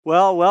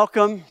Well,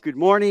 welcome. Good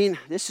morning.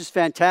 This is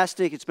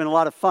fantastic. It's been a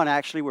lot of fun,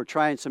 actually. We're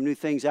trying some new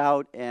things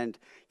out and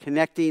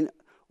connecting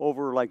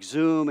over like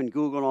Zoom and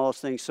Google and all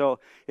those things. So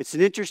it's an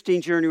interesting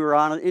journey we're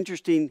on.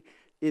 Interesting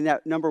in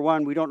that, number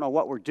one, we don't know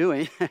what we're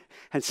doing.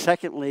 And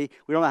secondly,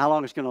 we don't know how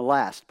long it's going to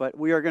last. But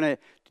we're going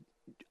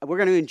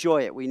to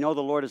enjoy it. We know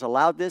the Lord has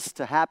allowed this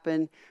to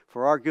happen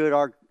for our good,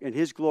 and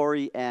His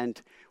glory.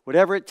 And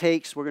whatever it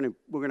takes, we're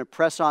going to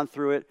press on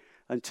through it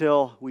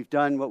until we've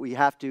done what we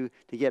have to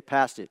get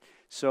past it.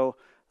 So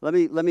Let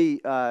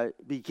me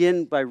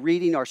begin by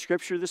reading our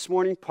scripture this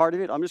morning, part of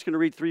it. I'm just going to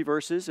read 3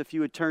 verses. If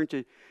you would turn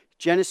to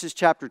Genesis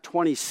chapter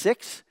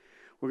 26,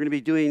 we're going to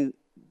be doing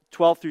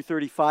 12 through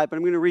 35, but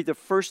I'm going to read the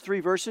first 3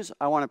 verses.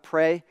 I want to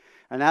pray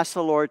and ask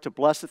the Lord to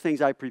bless the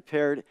things I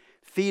prepared,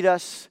 feed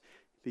us,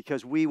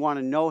 because we want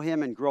to know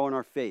Him and grow in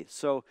our faith.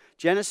 So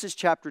Genesis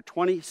chapter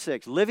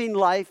 26, living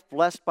life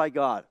blessed by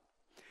God.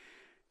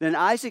 Then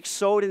Isaac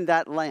sowed in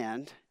that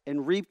land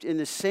and reaped in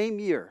the same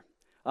year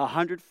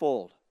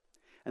 100-fold.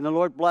 And the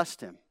Lord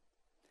blessed him.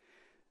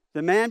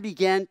 The man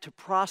began to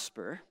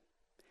prosper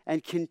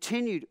and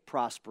continued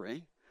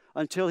prospering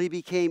until he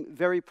became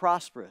very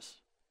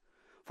prosperous.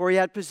 For he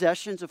had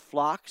possessions of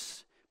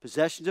flocks,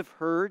 possessions of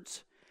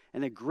herds,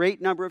 and a great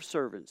number of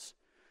servants.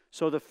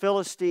 So the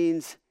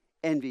Philistines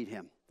envied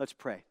him. Let's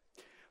pray.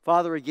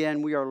 Father,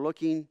 again, we are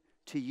looking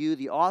to you,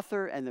 the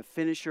author and the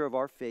finisher of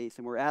our faith.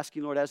 And we're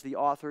asking, Lord, as the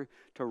author,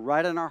 to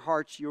write on our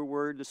hearts your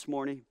word this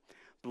morning.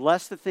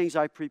 Bless the things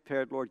I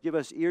prepared, Lord. Give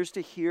us ears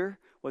to hear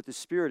what the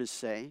Spirit is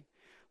saying.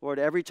 Lord,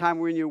 every time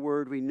we're in your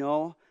word, we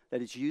know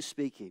that it's you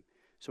speaking.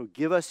 So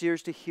give us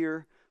ears to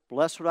hear.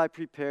 Bless what I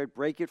prepared.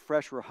 Break it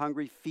fresh. We're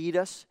hungry. Feed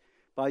us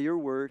by your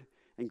word.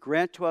 And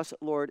grant to us,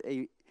 Lord,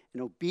 an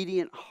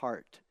obedient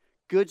heart.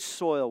 Good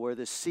soil where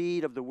the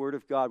seed of the word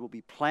of God will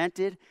be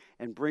planted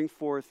and bring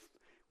forth,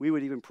 we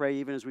would even pray,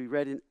 even as we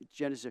read in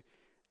Genesis,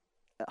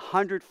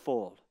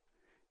 100-fold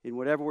in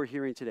whatever we're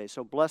hearing today.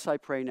 So bless, I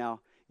pray now,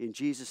 in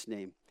Jesus'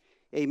 name.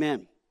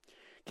 Amen.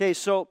 Okay,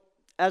 so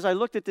as I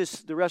looked at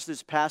the rest of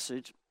this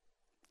passage,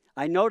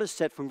 I noticed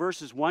that from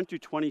verses 1 through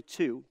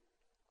 22,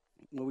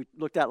 what we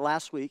looked at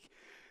last week,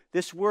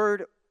 this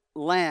word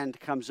land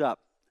comes up.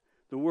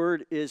 The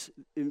word is,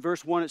 in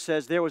verse 1 it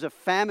says, there was a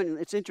famine.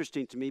 It's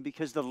interesting to me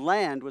because the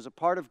land was a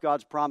part of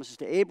God's promises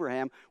to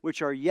Abraham,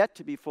 which are yet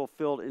to be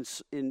fulfilled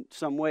in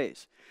some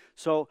ways.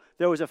 So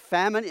there was a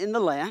famine in the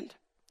land.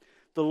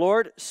 The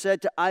Lord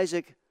said to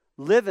Isaac,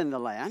 live in the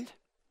land.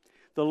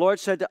 The Lord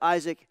said to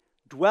Isaac,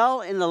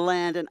 dwell in the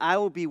land, and I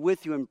will be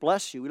with you and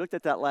bless you. We looked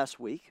at that last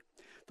week.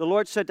 The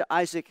Lord said to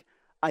Isaac,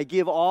 I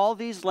give all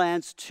these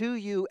lands to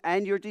you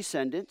and your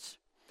descendants.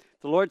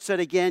 The Lord said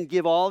again,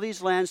 give all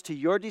these lands to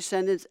your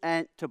descendants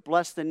and to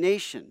bless the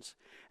nations.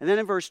 And then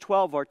in verse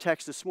 12 of our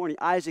text this morning,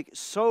 Isaac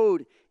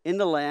sowed in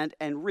the land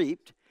and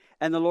reaped,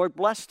 and the Lord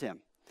blessed him.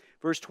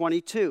 Verse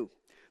 22,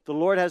 the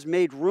Lord has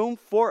made room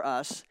for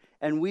us,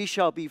 and we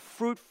shall be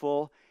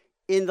fruitful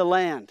in the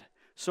land.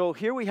 So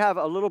here we have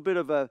a little bit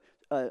of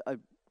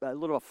a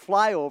little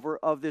flyover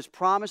of this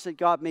promise that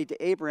God made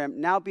to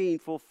Abraham now being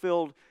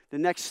fulfilled the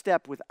next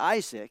step with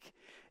Isaac.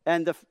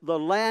 And the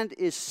land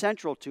is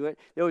central to it.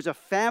 There was a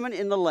famine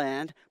in the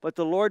land, but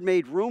the Lord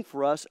made room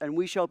for us, and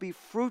we shall be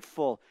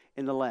fruitful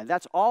in the land.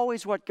 That's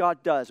always what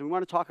God does. And we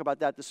want to talk about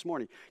that this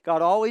morning.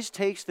 God always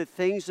takes the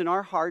things in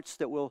our hearts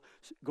that we'll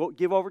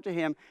give over to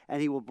Him,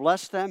 and He will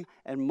bless them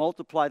and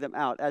multiply them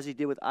out, as He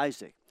did with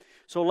Isaac.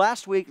 So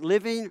last week,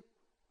 living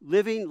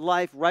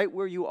life right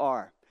where you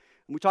are.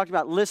 And we talked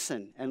about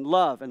listen and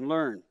love and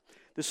learn.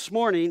 This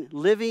morning,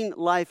 living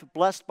life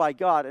blessed by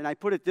God. And I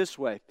put it this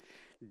way.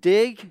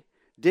 Dig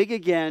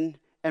again,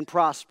 and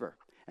prosper.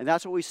 And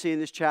that's what we see in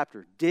this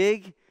chapter.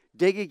 Dig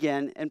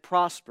again, and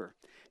prosper.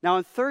 Now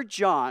in 3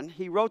 John,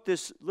 he wrote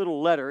this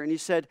little letter, and he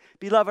said,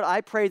 Beloved,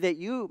 I pray that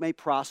you may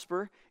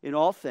prosper in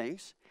all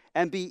things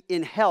and be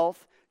in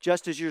health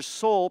just as your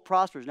soul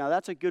prospers. Now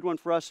that's a good one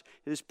for us,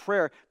 this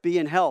prayer, be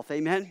in health.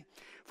 Amen?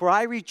 For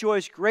I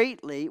rejoiced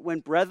greatly when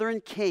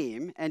brethren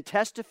came and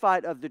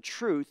testified of the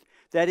truth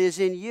that is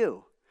in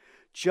you,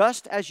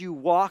 just as you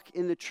walk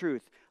in the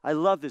truth. I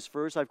love this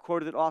verse. I've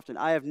quoted it often.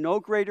 I have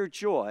no greater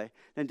joy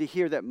than to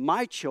hear that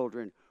my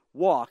children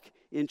walk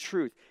in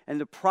truth.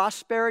 And the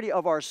prosperity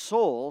of our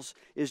souls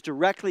is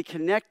directly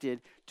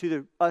connected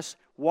to us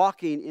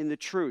walking in the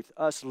truth,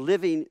 us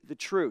living the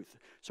truth.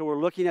 So we're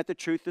looking at the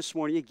truth this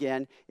morning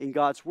again in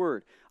God's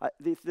Word.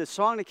 The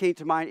song that came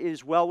to mind, It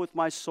Is Well With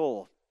My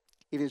Soul.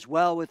 It is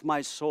well with my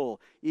soul.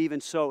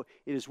 Even so,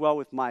 it is well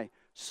with my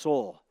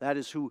soul. That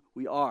is who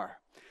we are.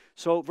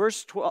 So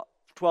verse 12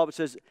 it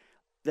says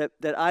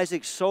that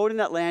Isaac sowed in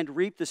that land,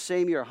 reaped the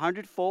same year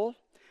 100-fold,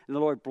 and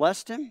the Lord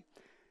blessed him.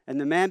 And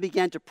the man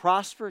began to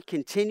prosper,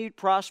 continued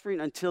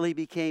prospering until he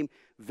became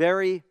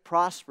very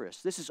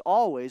prosperous. This is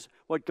always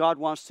what God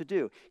wants to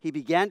do. He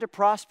began to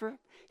prosper.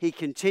 He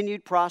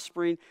continued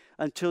prospering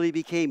until he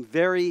became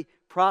very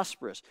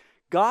prosperous.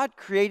 God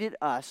created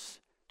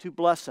us to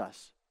bless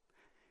us.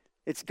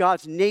 It's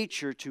God's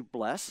nature to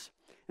bless.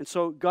 And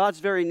so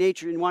God's very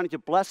nature in wanting to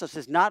bless us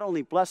is not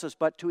only bless us,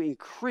 but to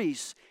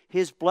increase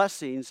his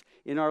blessings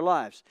in our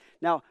lives.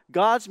 Now,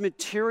 God's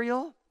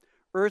material,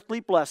 earthly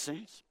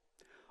blessings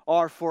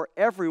are for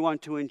everyone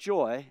to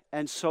enjoy,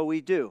 and so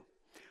we do.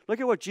 Look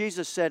at what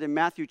Jesus said in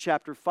Matthew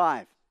chapter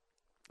 5.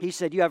 He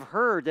said, "You have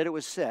heard that it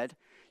was said,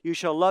 'You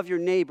shall love your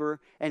neighbor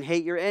and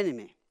hate your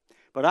enemy.'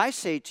 But I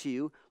say to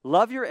you,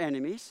 love your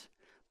enemies,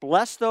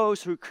 bless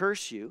those who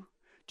curse you,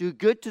 do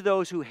good to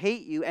those who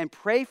hate you, and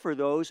pray for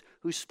those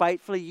who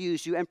spitefully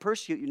use you and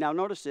persecute you." Now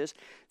notice this,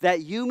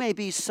 "that you may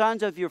be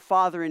sons of your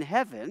Father in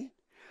heaven,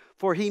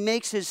 for he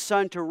makes his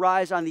sun to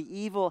rise on the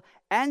evil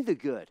and the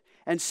good,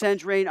 and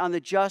sends rain on the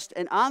just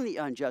and on the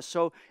unjust."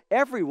 So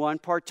everyone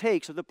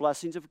partakes of the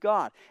blessings of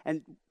God.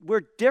 And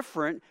we're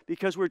different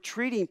because we're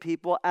treating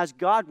people as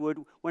God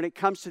would when it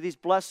comes to these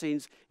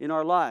blessings in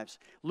our lives.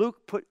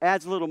 Luke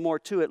adds a little more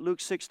to it, Luke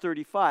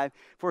 6:35,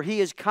 "For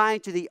he is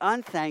kind to the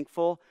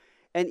unthankful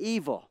and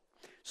evil."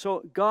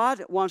 So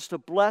God wants to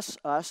bless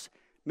us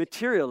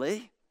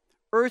materially,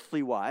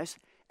 earthly wise,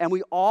 and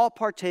we all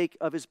partake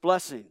of his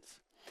blessings.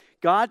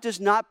 God does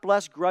not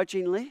bless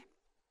grudgingly.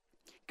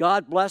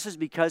 God blesses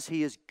because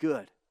he is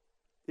good.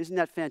 Isn't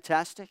that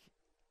fantastic?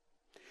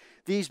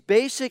 These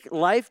basic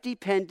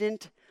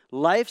life-dependent,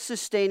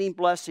 life-sustaining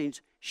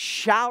blessings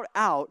shout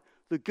out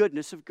the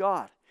goodness of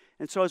God.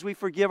 And so as we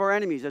forgive our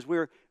enemies, as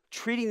we're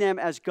treating them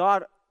as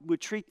God would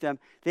treat them,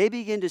 they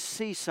begin to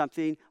see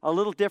something a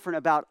little different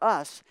about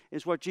us,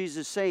 is what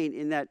Jesus is saying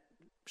in that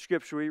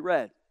scripture we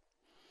read.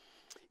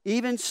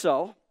 Even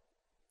so,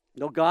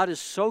 though God is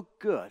so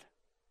good,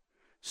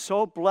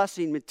 so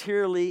blessing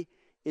materially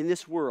in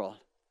this world,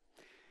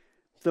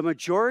 the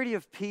majority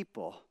of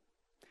people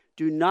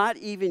do not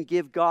even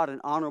give God an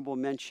honorable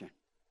mention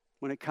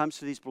when it comes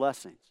to these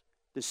blessings.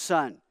 The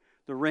sun,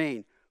 the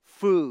rain,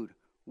 food,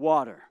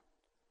 water.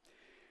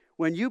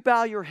 When you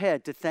bow your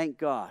head to thank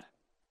God,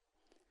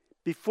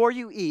 before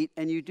you eat,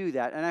 and you do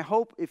that, and I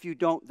hope if you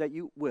don't that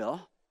you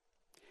will,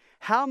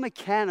 how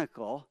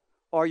mechanical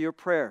are your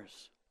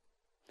prayers?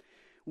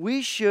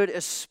 We should,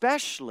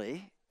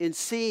 especially in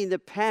seeing the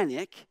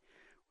panic,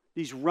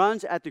 these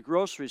runs at the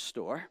grocery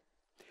store,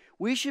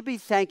 we should be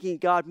thanking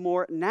God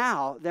more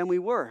now than we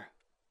were.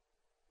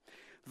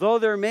 Though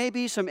there may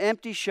be some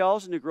empty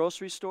shelves in the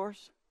grocery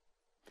stores,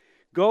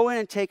 go in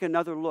and take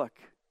another look.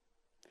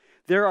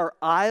 There are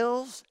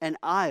aisles and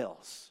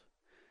aisles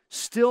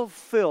still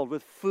filled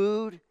with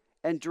food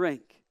and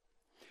drink.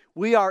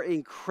 We are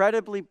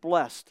incredibly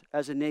blessed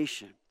as a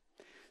nation,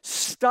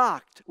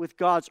 stocked with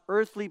God's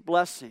earthly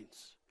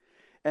blessings,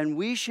 and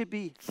we should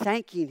be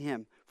thanking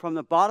him from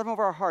the bottom of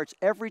our hearts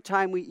every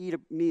time we eat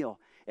a meal,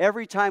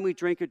 every time we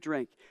drink a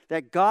drink,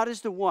 that God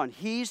is the one.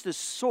 He's the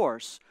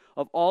source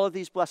of all of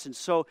these blessings.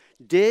 So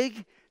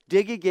dig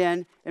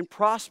again, and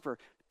prosper.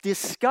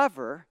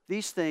 Discover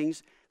these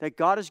things that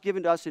God has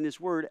given to us in his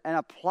word and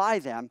apply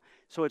them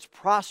so it's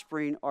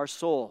prospering our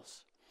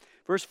souls.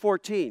 Verse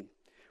 14,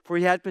 "For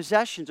he had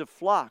possessions of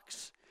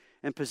flocks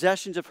and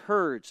possessions of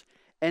herds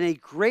and a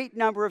great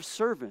number of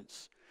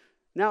servants."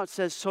 Now it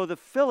says, "So the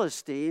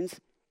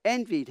Philistines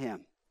envied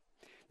him."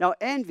 Now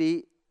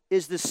envy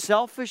is the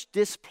selfish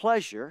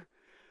displeasure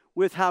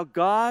with how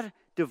God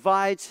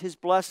divides his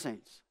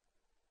blessings.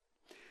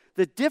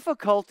 The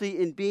difficulty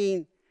in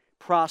being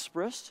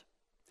prosperous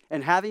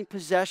and having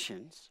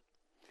possessions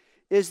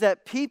is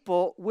that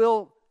people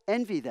will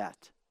envy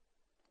that.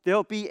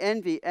 There'll be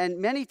envy, and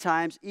many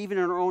times even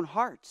in our own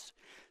hearts.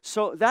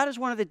 So that is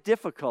one of the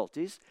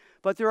difficulties,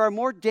 but there are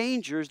more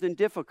dangers than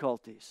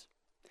difficulties.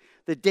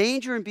 The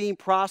danger in being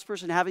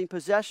prosperous and having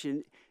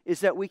possession is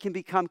that we can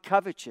become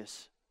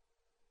covetous.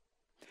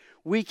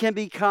 We can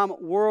become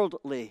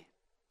worldly.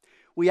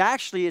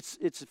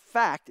 It's a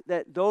fact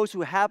that those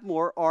who have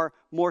more are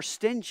more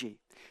stingy.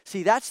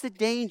 See, that's the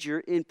danger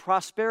in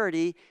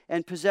prosperity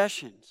and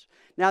possessions.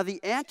 Now,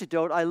 the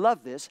antidote, I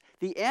love this.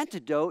 The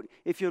antidote,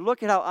 if you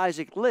look at how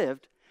Isaac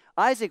lived,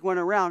 Isaac went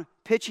around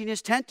pitching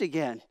his tent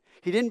again.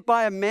 He didn't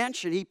buy a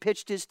mansion, he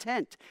pitched his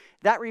tent.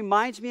 That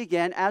reminds me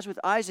again, as with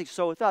Isaac,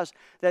 so with us,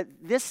 that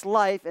this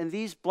life and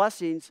these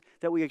blessings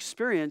that we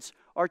experience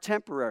are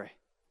temporary.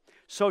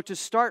 So to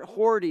start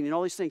hoarding and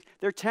all these things,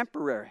 they're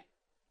temporary.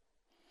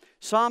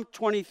 Psalm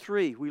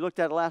 23, we looked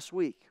at last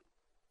week.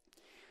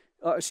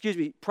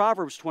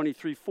 Proverbs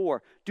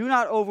 23:4. "Do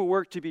not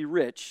overwork to be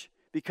rich,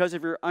 because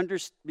of your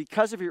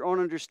own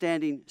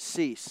understanding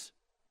cease.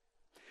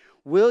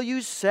 Will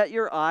you set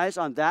your eyes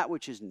on that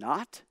which is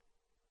not?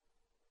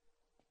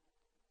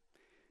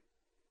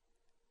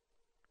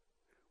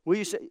 Will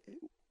you say,"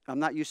 I'm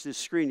not used to this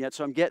screen yet,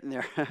 so I'm getting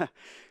there.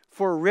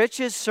 "For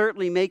riches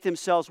certainly make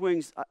themselves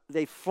wings.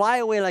 They fly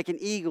away like an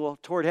eagle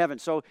toward heaven."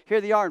 So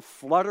here they are and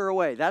flutter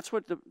away. That's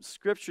what the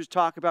scriptures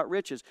talk about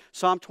riches.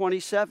 Psalm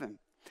 27.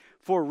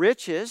 "For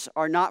riches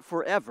are not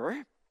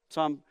forever."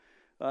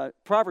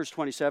 Proverbs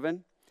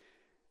 27.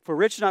 "For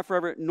riches are not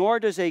forever, nor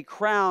does a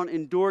crown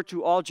endure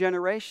to all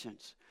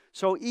generations."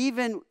 So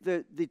even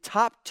the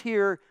top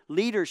tier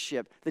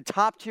leadership, the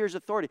top tier's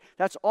authority,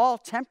 that's all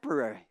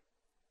temporary.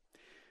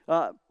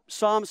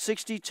 Psalm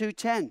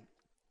 62:10.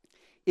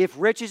 If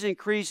riches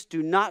increase,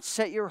 do not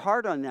set your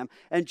heart on them.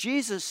 And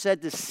Jesus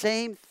said the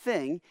same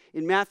thing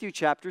in Matthew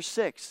chapter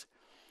 6.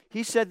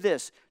 He said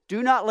this,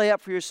 do not lay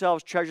up for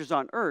yourselves treasures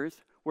on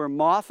earth, where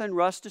moth and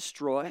rust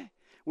destroy,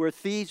 where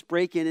thieves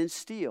break in and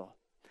steal.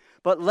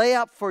 But lay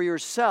up for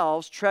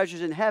yourselves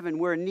treasures in heaven,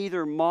 where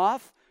neither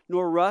moth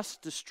nor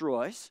rust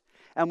destroys,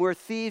 and where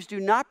thieves do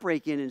not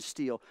break in and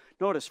steal.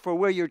 Notice, for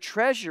where your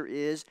treasure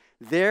is,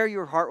 there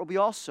your heart will be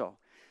also.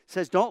 It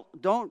says,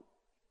 don't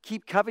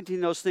keep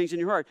coveting those things in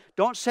your heart.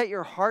 Don't set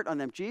your heart on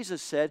them.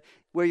 Jesus said,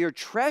 where your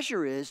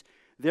treasure is,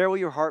 there will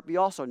your heart be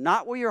also.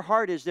 Not where your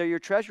heart is, there your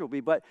treasure will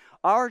be. But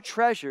our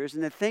treasures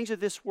and the things of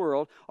this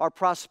world, our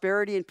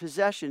prosperity and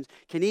possessions,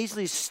 can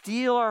easily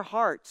steal our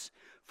hearts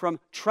from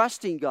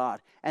trusting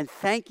God and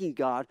thanking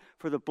God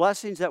for the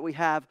blessings that we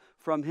have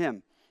from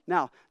Him.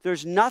 Now,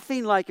 there's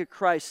nothing like a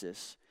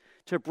crisis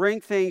to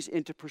bring things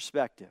into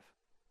perspective.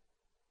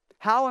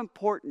 How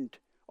important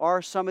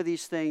are some of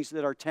these things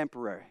that are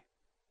temporary?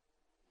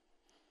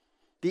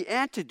 The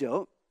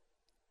antidote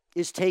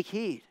is take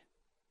heed.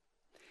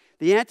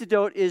 The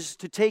antidote is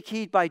to take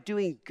heed by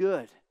doing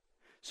good.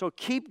 So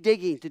keep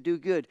digging to do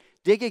good.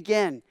 Dig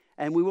again,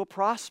 and we will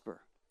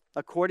prosper,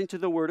 according to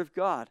the word of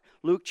God.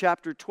 Luke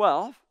chapter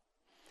 12.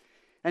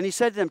 And he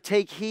said to them,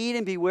 take heed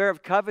and beware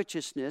of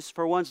covetousness,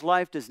 for one's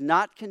life does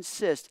not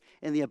consist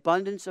in the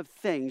abundance of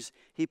things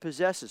he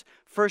possesses.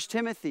 1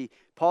 Timothy,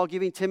 Paul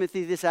giving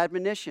Timothy this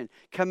admonition.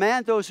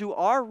 Command those who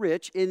are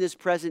rich in this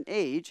present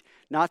age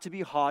not to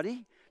be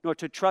haughty, nor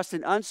to trust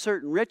in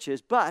uncertain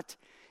riches, but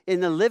in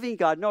the living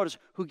God, notice,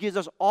 who gives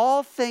us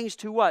all things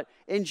to what?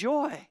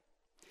 Enjoy.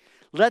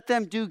 Let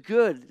them do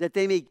good, that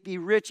they may be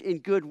rich in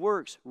good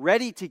works,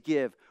 ready to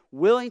give,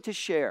 willing to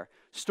share,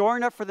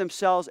 storing up for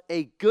themselves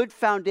a good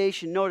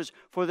foundation, notice,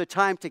 for the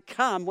time to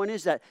come. When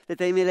is that? That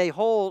they may lay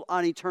hold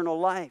on eternal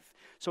life.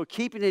 So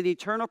keeping an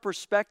eternal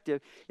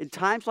perspective in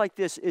times like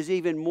this is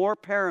even more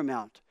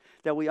paramount,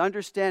 that we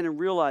understand and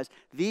realize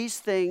these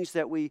things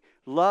that we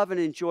love and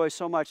enjoy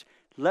so much,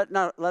 let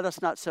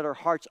us not set our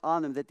hearts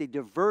on them, that they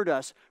divert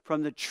us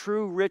from the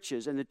true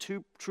riches and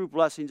the true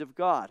blessings of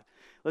God.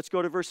 Let's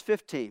go to verse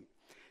 15.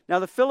 Now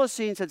the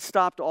Philistines had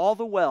stopped all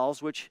the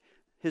wells which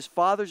his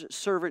father's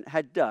servant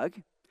had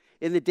dug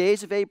in the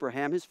days of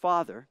Abraham, his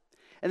father,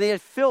 and they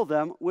had filled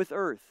them with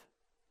earth.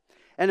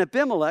 And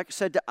Abimelech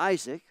said to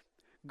Isaac,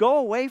 go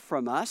away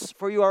from us,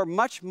 for you are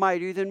much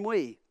mightier than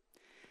we.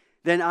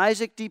 Then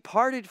Isaac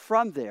departed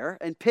from there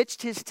and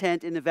pitched his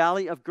tent in the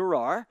valley of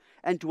Gerar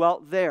and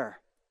dwelt there.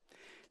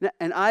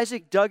 And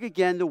Isaac dug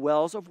again the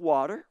wells of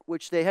water,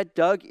 which they had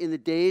dug in the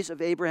days of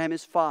Abraham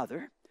his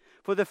father,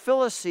 for the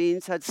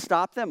Philistines had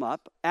stopped them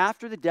up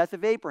after the death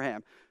of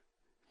Abraham.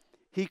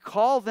 He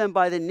called them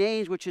by the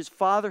names which his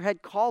father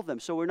had called them.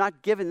 So we're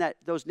not given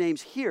those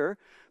names here,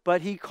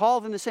 but he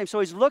called them the same.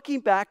 So he's looking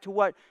back to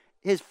what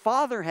his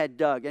father had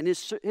dug and his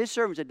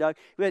servants had dug,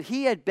 that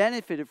he had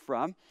benefited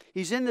from.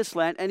 He's in this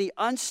land, and he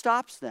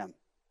unstops them.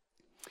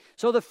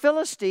 So the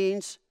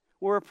Philistines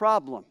were a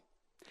problem.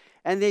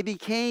 And they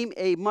became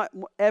a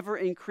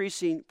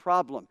ever-increasing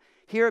problem.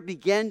 Here it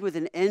began with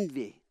an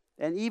envy.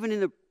 And even in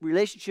the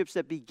relationships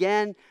that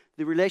began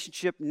the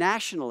relationship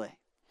nationally,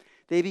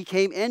 they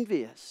became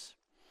envious.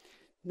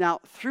 Now,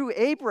 through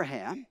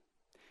Abraham,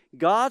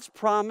 God's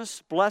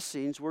promised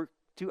blessings were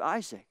to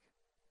Isaac.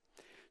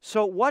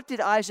 So what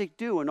did Isaac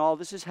do when all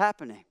this is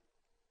happening?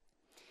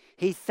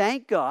 He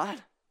thanked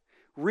God,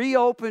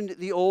 reopened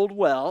the old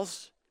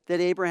wells that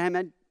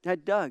Abraham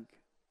had dug.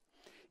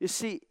 You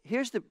see,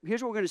 here's what we're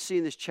going to see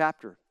in this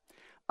chapter.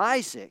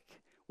 Isaac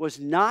was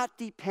not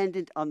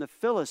dependent on the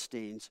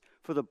Philistines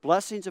for the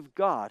blessings of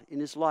God in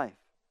his life.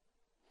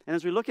 And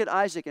as we look at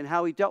Isaac and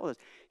how he dealt with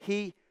it,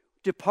 he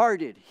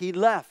departed, he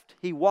left,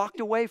 he walked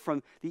away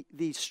from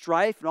the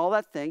strife and all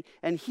that thing.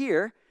 And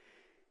here,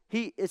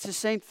 it's the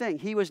same thing.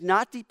 He was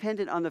not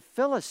dependent on the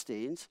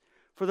Philistines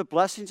for the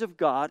blessings of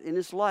God in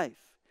his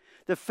life.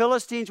 The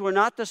Philistines were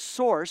not the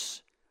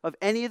source of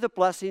any of the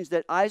blessings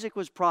that Isaac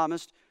was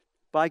promised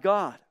by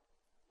God.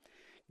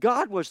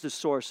 God was the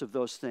source of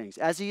those things,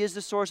 as He is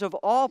the source of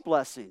all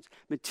blessings,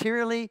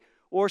 materially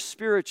or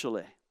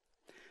spiritually.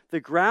 The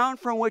ground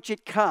from which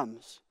it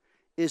comes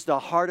is the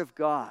heart of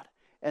God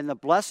and the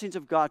blessings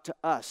of God to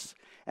us.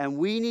 And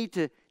we need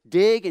to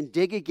dig and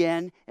dig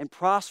again and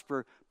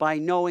prosper by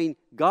knowing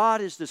God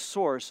is the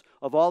source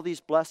of all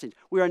these blessings.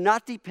 We are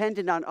not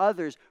dependent on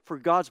others for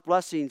God's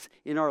blessings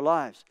in our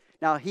lives.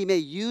 Now, He may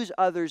use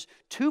others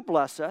to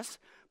bless us,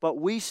 but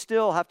we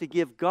still have to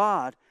give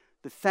God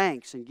the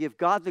thanks and give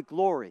God the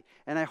glory.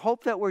 And I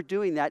hope that we're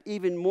doing that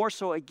even more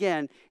so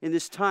again in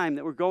this time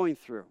that we're going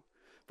through.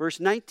 Verse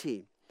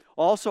 19.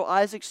 Also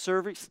Isaac's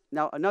servants,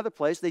 now another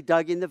place, they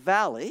dug in the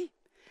valley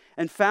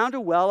and found a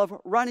well of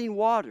running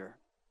water.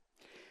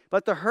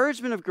 But the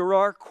herdsmen of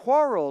Gerar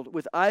quarreled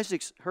with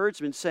Isaac's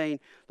herdsmen, saying,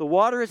 the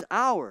water is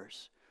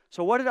ours.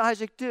 So what did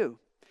Isaac do?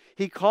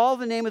 He called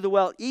the name of the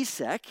well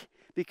Esek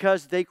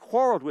because they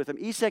quarreled with him.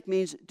 Esek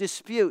means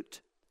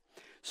dispute.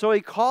 So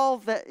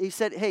he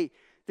said, hey,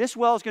 this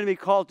well is going to be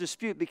called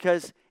dispute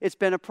because it's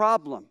been a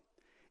problem.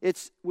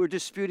 We're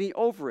disputing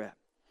over it.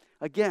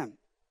 Again,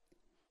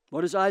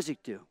 what does Isaac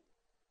do?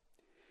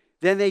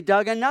 Then they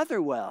dug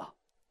another well,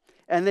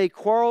 and they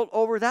quarreled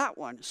over that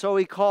one. So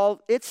he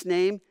called its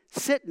name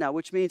Sitnah,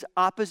 which means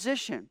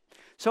opposition.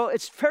 So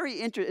it's very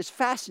interesting. It's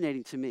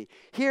fascinating to me.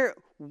 Here,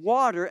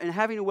 water and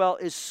having a well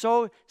is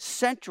so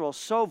central,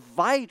 so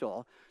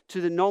vital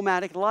to the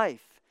nomadic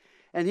life.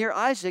 And here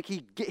Isaac,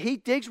 he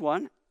digs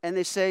one, and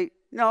they say,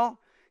 no.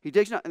 He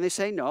digs one, and they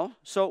say, no.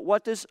 So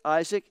what does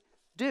Isaac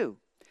do?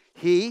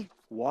 He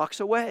walks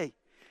away.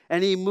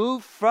 And he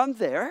moved from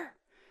there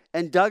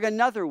and dug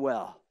another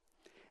well.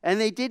 And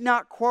they did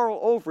not quarrel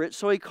over it,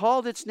 so he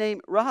called its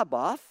name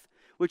Rehoboth,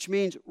 which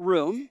means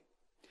room,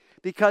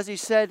 because he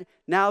said,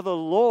 now the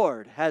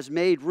Lord has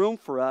made room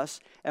for us,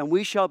 and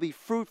we shall be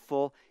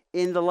fruitful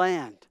in the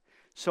land.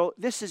 So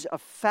this is a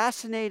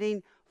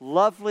fascinating,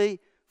 lovely,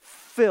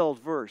 filled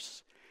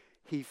verse.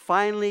 He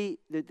finally,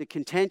 the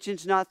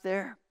contention's not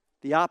there,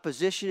 the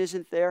opposition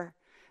isn't there,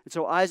 and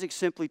so Isaac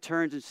simply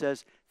turns and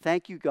says,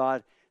 thank you,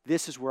 God,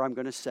 this is where I'm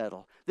going to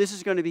settle. This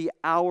is going to be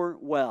our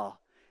well.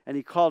 And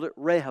he called it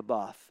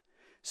Rehoboth.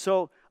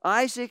 So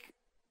Isaac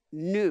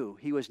knew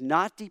he was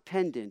not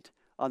dependent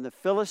on the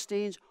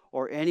Philistines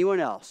or anyone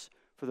else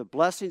for the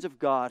blessings of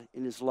God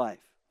in his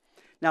life.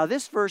 Now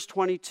this verse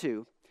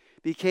 22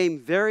 became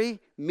very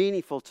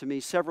meaningful to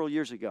me several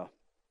years ago.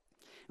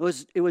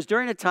 It was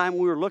during a time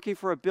we were looking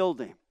for a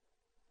building.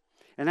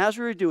 And as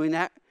we were doing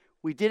that,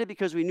 we did it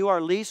because we knew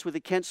our lease with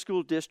the Kent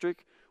School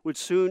District would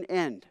soon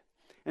end.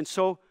 And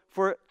so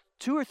for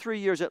 2 or 3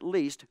 years at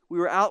least, we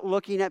were out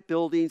looking at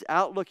buildings,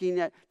 out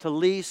looking to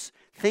lease,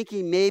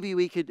 thinking maybe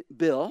we could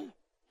build.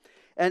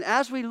 And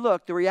as we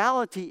looked, the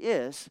reality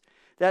is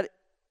that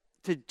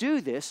to do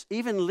this,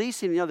 even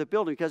leasing another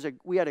building, because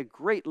we had a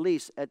great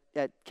lease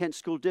at Kent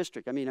School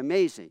District. I mean,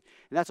 amazing.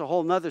 And that's a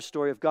whole other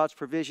story of God's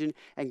provision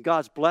and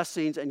God's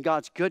blessings and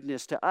God's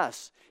goodness to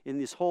us. In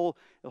the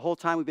whole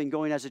time we've been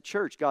going as a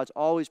church, God's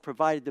always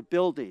provided the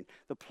building,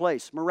 the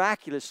place,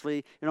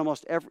 miraculously in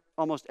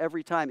almost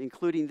every time,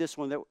 including this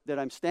one that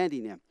I'm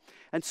standing in.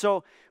 And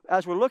so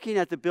as we're looking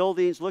at the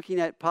buildings, looking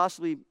at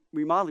possibly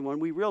remodeling one,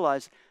 we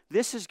realize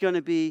this is going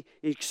to be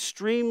an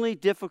extremely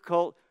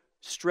difficult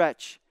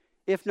stretch,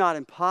 if not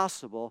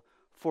impossible,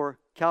 for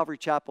Calvary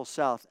Chapel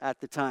South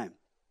at the time.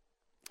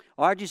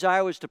 Our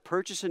desire was to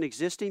purchase an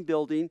existing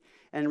building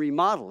and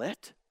remodel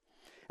it.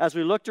 As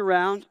we looked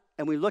around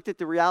and we looked at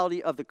the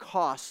reality of the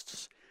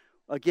costs,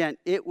 again,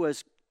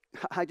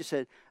 I just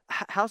said,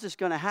 how's this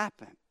going to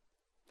happen?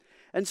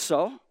 And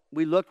so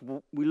we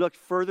looked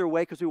further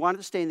away because we wanted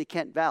to stay in the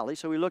Kent Valley.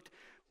 So we looked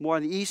more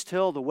on the East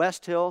Hill, the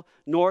West Hill,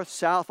 North,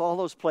 South, all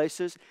those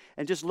places,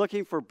 and just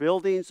looking for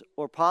buildings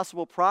or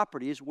possible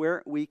properties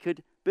where we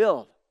could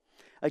build.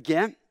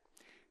 Again,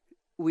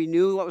 we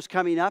knew what was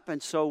coming up,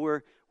 and so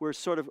we're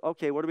sort of,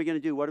 okay, what are we going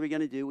to do? What are we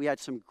going to do? We had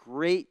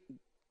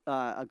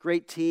a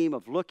great team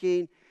of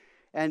looking,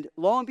 and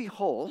lo and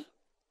behold,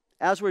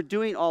 as we're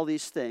doing all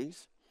these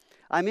things,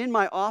 I'm in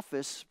my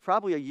office,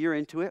 probably a year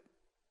into it,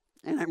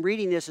 and I'm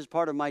reading this as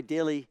part of my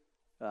daily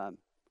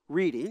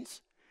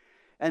readings,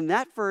 and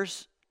that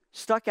verse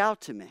stuck out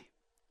to me.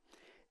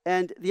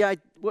 And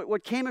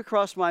what came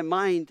across my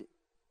mind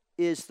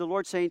is the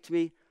Lord saying to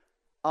me,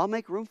 I'll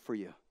make room for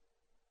you.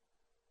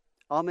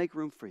 I'll make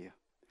room for you.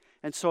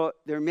 And so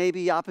there may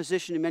be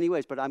opposition in many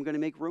ways, but I'm going to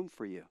make room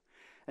for you.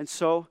 And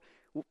so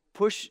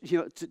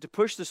to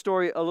push the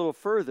story a little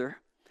further,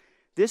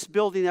 this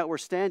building that we're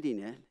standing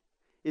in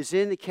is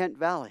in the Kent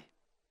Valley.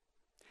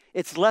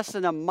 It's less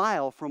than a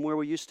mile from where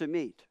we used to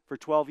meet for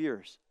 12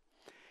 years.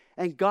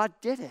 And God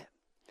did it.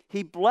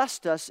 He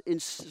blessed us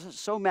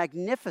so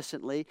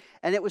magnificently,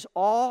 and it was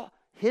all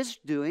His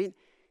doing,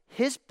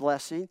 His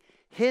blessing,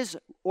 His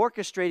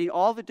orchestrating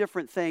all the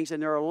different things.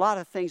 And there are a lot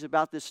of things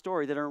about this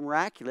story that are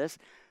miraculous,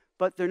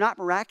 but they're not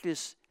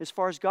miraculous as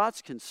far as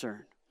God's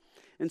concerned.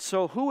 And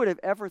so who would have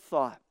ever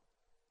thought?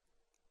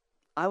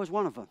 I was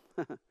one of them.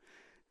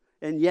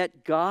 And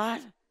yet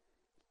God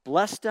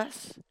blessed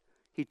us.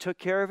 He took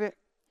care of it.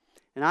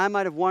 And I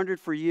might have wondered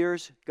for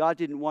years. God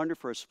didn't wonder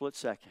for a split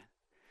second.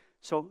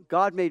 So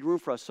God made room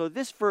for us. So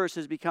this verse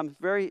has become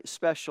very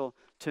special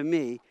to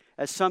me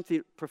as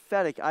something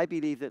prophetic, I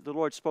believe, that the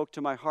Lord spoke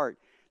to my heart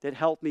that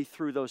helped me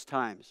through those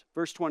times.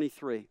 Verse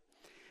 23.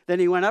 Then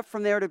he went up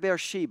from there to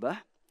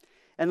Beersheba,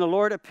 and the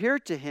Lord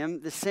appeared to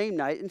him the same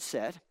night and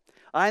said,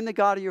 I am the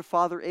God of your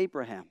father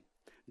Abraham.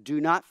 Do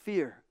not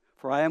fear,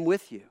 for I am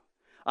with you.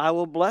 I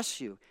will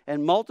bless you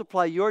and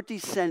multiply your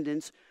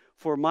descendants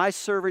for my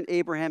servant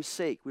Abraham's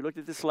sake. We looked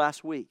at this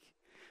last week.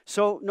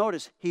 So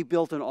notice, he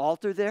built an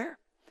altar there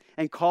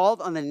and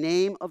called on the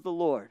name of the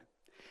Lord.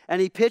 And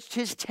he pitched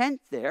his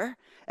tent there,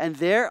 and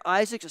there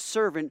Isaac's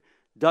servant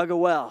dug a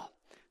well.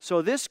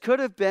 So this could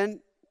have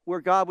been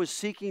where God was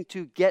seeking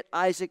to get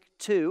Isaac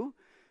to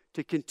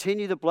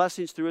continue the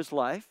blessings through his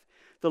life.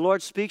 The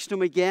Lord speaks to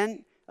him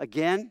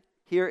again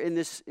here in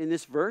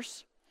this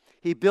verse.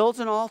 He builds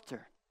an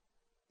altar.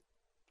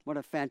 What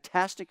a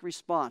fantastic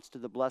response to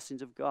the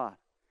blessings of God.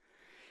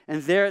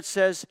 And there it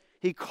says,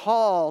 he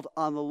called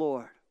on the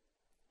Lord.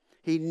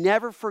 He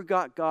never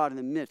forgot God in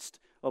the midst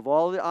of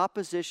all the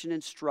opposition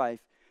and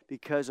strife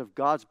because of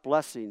God's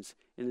blessings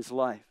in his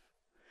life.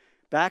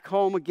 Back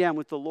home again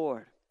with the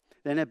Lord.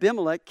 Then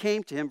Abimelech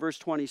came to him, verse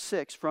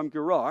 26, from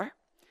Gerar,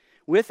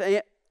 with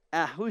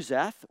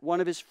Ahuzath,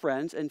 one of his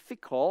friends, and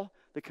Phicol,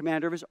 the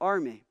commander of his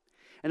army.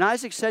 And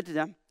Isaac said to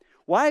them,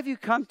 "Why have you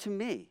come to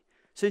me,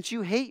 since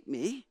you hate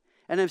me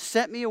and have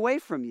sent me away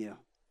from you?"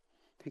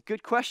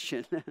 Good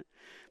question.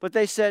 But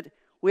they said,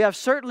 "We have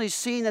certainly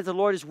seen that the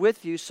Lord is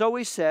with you." So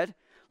we said,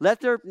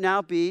 "Let there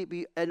now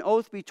be an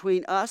oath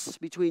between us,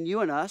 between you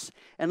and us,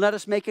 and let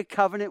us make a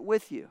covenant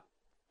with you.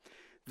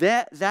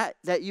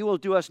 That you will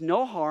do us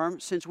no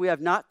harm, since we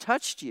have not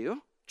touched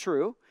you,"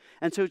 true,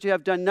 "and since we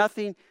have done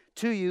nothing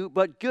to you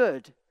but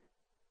good,"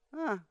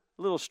 a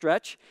little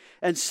stretch,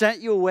 "and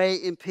sent you away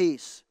in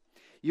peace.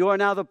 You are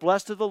now the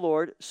blessed of the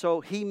Lord."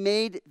 So he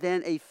made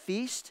then a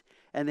feast,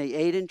 and they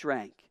ate and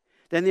drank.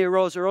 Then they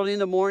arose early in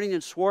the morning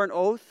and swore an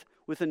oath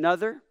with one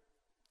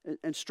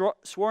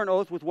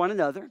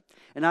another,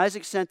 and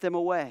Isaac sent them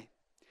away.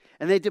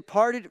 And they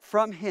departed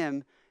from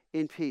him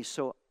in peace.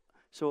 So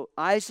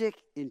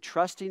Isaac, in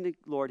trusting the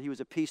Lord, he was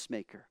a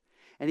peacemaker.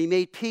 And he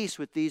made peace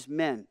with these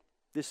men,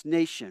 this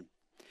nation.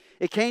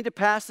 It came to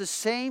pass the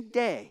same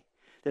day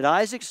that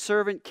Isaac's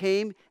servant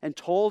came and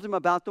told him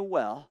about the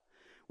well,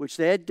 which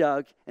they had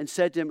dug, and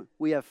said to him,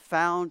 "We have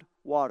found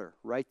water."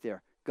 Right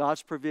there.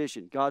 God's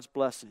provision, God's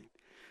blessing.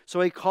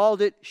 So he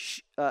called it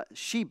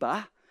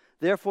Sheba.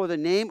 Therefore, the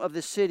name of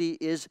the city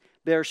is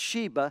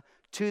Beersheba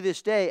to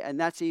this day, and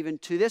that's even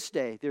to this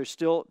day. There's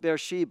still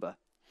Beersheba.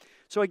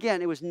 So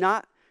again,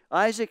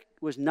 Isaac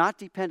was not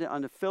dependent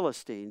on the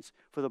Philistines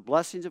for the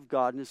blessings of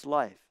God in his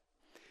life.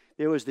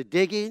 There was the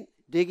digging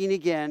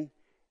again,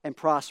 and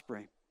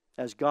prospering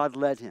as God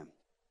led him.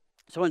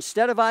 So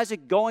instead of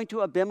Isaac going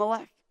to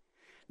Abimelech,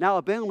 now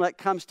Abimelech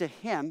comes to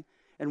him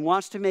and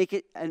wants to make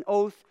it an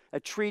oath, a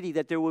treaty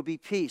that there will be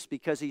peace,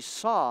 because he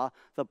saw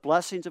the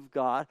blessings of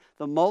God,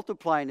 the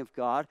multiplying of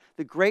God,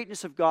 the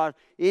greatness of God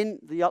in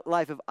the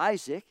life of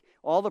Isaac,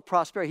 all the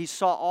prosperity. He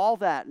saw all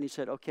that, and he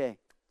said, okay,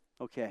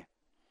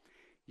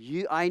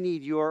 I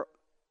need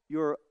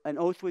an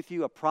oath with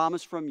you, a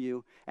promise from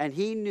you. And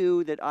he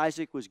knew that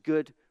Isaac was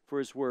good for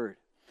his word.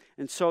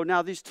 And so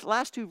now these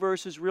last two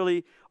verses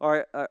really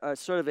are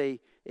sort of an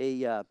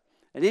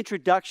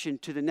introduction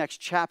to the next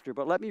chapter.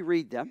 But let me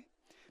read them,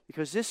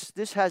 because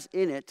this has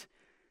in it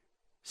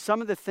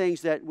some of the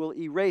things that will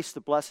erase the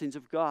blessings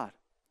of God.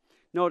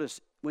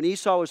 Notice, when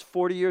Esau was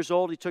 40 years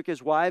old, he took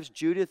his wives,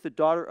 Judith, the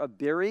daughter of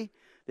Beeri,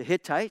 the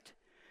Hittite,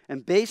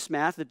 and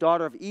Basemath, the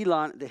daughter of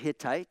Elon, the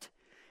Hittite,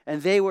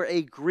 and they were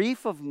a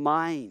grief of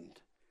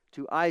mind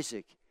to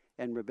Isaac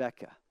and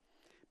Rebekah.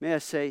 May I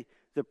say,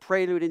 the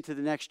prelude into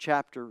the next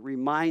chapter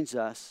reminds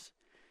us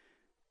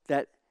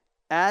that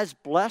as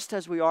blessed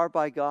as we are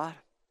by God,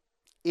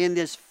 in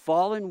this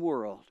fallen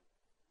world,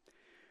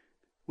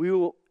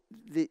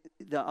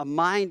 a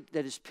mind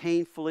that is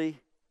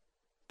painfully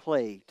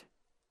plagued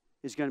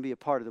is going to be a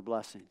part of the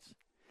blessings.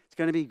 It's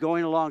going to be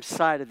going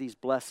alongside of these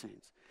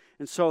blessings.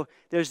 And so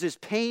there's this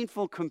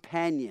painful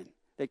companion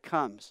that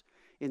comes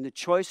in the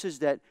choices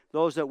that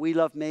those that we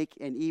love make,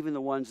 and even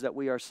the ones that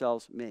we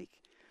ourselves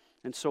make.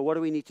 And so what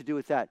do we need to do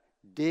with that?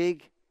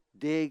 Dig,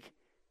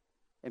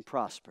 and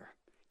prosper.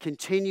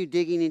 Continue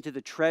digging into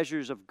the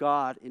treasures of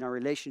God in our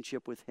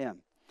relationship with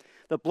him.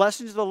 The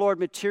blessings of the Lord,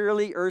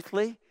 materially,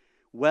 earthly,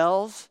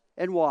 wells,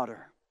 and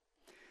water.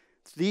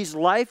 These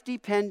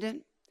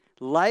life-dependent,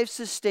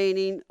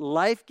 life-sustaining,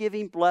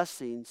 life-giving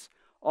blessings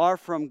are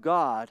from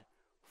God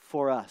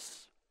for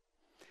us.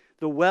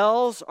 The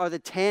wells are the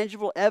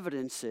tangible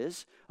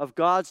evidences of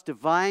God's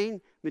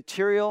divine,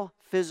 material,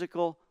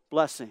 physical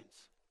blessings.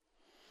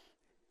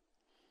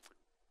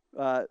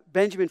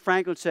 Benjamin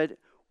Franklin said,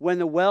 "When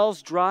the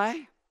well's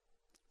dry,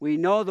 we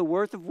know the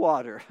worth of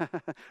water."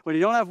 When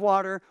you don't have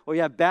water, or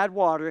you have bad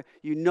water,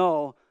 you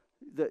know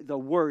the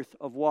worth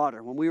of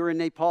water. When we were in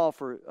Nepal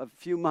for a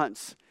few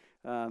months,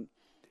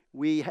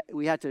 we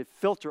had to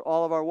filter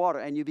all of our water,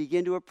 and you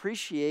begin to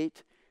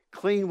appreciate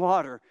clean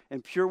water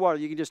and pure water.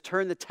 You can just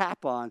turn the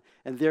tap on,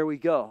 and there we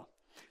go.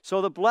 So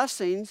the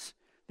blessings,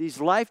 these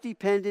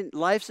life-dependent,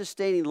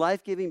 life-sustaining,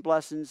 life-giving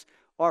blessings,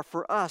 are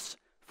for us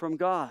from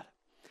God.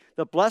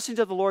 The blessings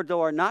of the Lord,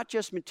 though, are not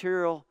just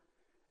material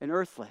and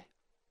earthly.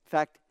 In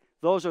fact,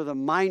 those are the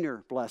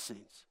minor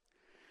blessings.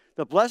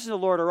 The blessings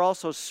of the Lord are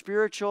also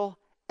spiritual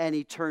and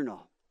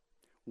eternal.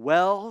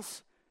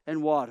 Wells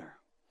and water.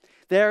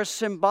 They are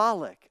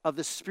symbolic of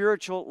the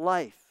spiritual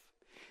life.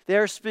 They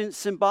are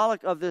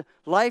symbolic of the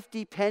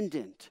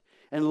life-dependent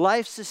and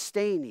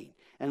life-sustaining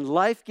and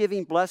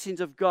life-giving blessings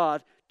of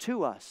God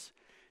to us.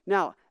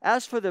 Now,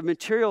 as for the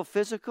material,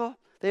 physical,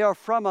 they are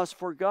from us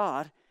for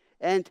God,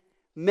 and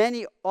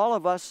all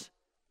of us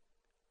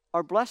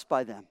are blessed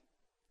by them.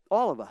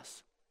 All of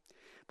us.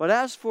 But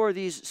as for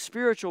these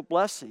spiritual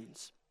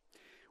blessings,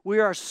 we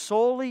are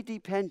solely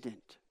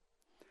dependent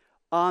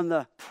on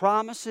the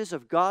promises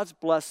of God's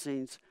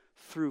blessings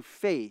through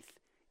faith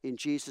in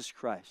Jesus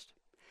Christ.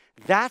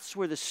 That's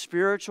where the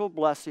spiritual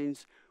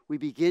blessings we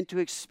begin to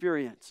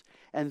experience.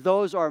 And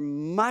those are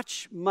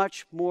much,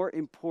 much more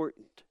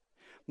important,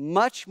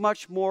 much,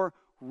 much more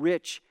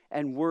rich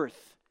and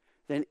worth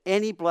than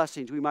any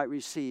blessings we might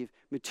receive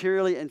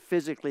materially and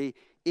physically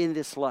in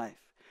this life.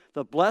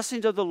 The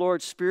blessings of the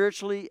Lord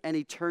spiritually and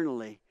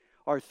eternally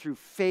are through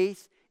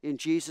faith in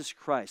Jesus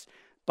Christ,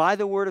 by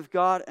the Word of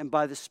God and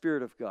by the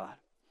Spirit of God.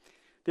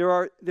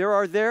 They're there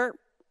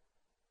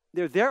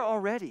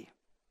already.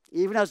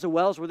 Even as the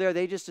wells were there,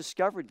 they just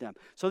discovered them.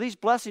 So these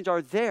blessings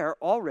are there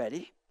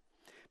already,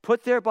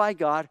 put there by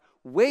God,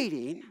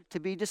 waiting to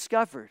be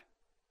discovered.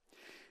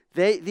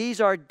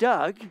 These are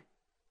dug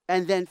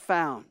and then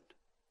found.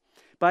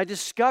 By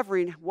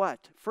discovering what?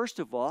 First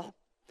of all,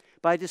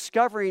 by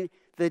discovering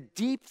the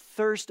deep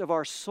thirst of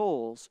our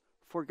souls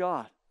for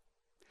God.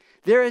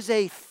 There is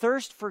a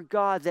thirst for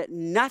God that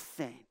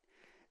nothing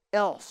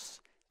else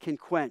can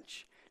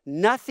quench.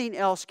 Nothing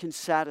else can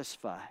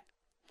satisfy.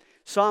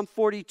 Psalm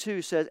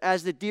 42 says,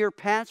 as the deer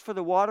pants for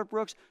the water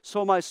brooks,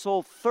 so my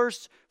soul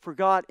thirsts for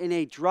God in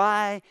a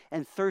dry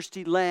and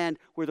thirsty land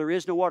where there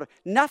is no water.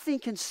 Nothing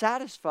can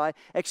satisfy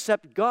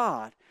except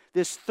God.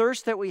 This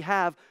thirst that we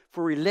have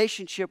for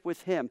relationship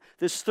with Him.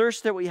 This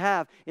thirst that we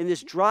have in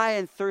this dry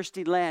and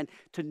thirsty land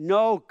to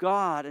know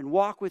God and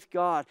walk with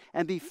God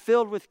and be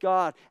filled with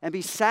God and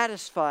be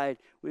satisfied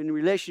in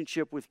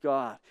relationship with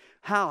God.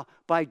 How?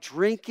 By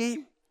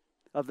drinking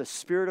of the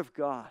Spirit of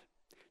God.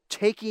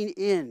 Taking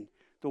in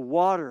the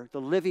water,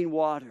 the living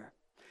water.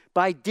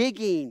 By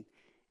digging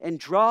and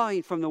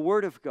drawing from the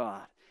Word of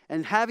God.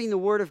 And having the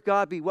Word of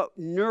God be what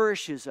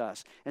nourishes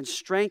us and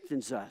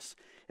strengthens us.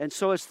 And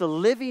so it's the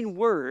living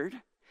Word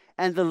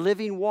and the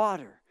living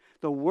water.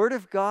 The Word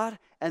of God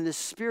and the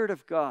Spirit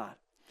of God.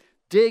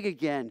 Dig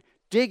again,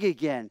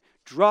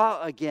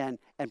 draw again,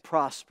 and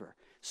prosper.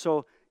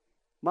 So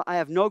I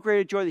have no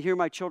greater joy than hear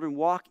my children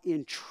walk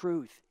in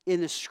truth,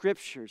 in the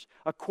Scriptures,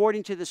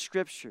 according to the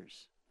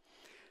Scriptures.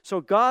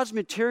 So God's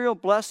material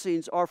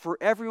blessings are for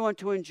everyone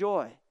to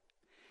enjoy,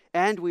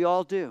 and we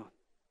all do.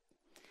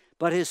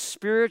 But His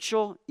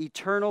spiritual,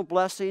 eternal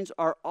blessings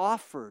are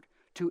offered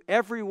to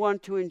everyone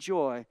to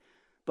enjoy,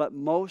 but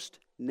most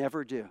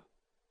never do.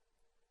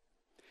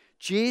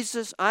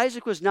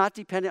 Isaac was not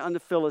dependent on the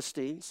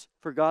Philistines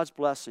for God's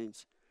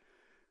blessings,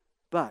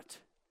 but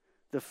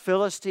the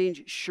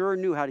Philistines sure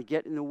knew how to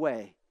get in the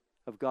way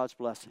of God's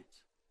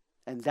blessings.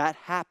 And that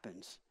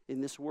happens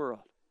in this world.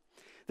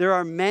 There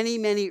are many,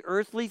 many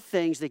earthly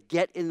things that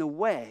get in the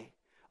way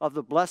of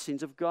the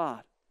blessings of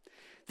God.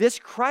 This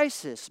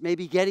crisis may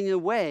be getting in the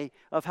way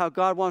of how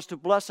God wants to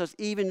bless us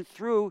even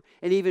through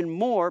and even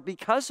more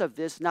because of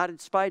this, not in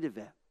spite of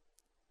it.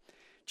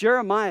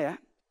 Jeremiah,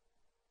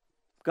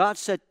 God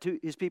said to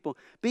His people,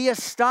 be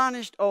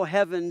astonished, O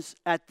heavens,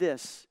 at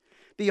this.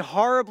 Be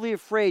horribly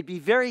afraid, be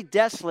very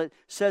desolate,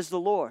 says the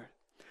Lord.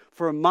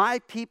 For my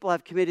people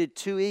have committed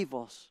two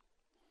evils.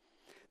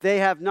 They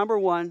have, number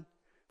one,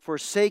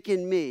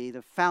 forsaken me,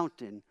 the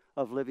fountain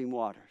of living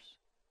waters,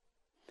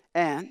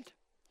 and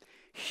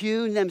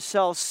hewn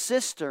themselves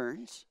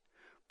cisterns,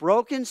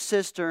 broken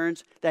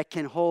cisterns that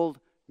can hold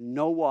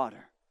no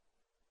water.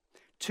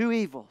 Two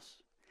evils.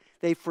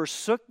 They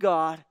forsook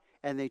God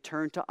and they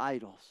turned to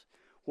idols.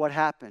 What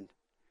happened?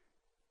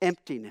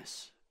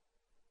 Emptiness.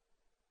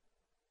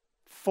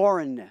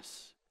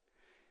 Foreignness.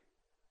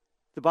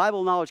 The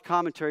Bible Knowledge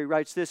Commentary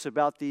writes this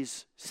about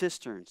these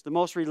cisterns. The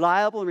most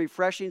reliable and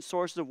refreshing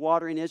sources of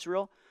water in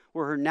Israel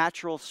were her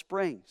natural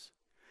springs.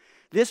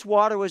 This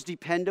water was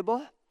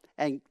dependable,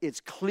 and its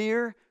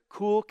clear,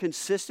 cool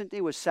consistency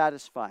was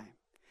satisfying.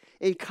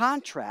 In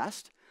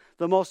contrast,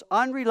 the most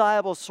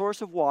unreliable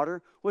source of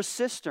water was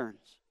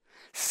cisterns.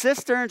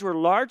 Cisterns were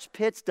large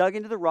pits dug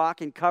into the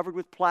rock and covered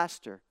with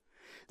plaster.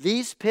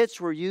 These pits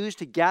were used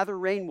to gather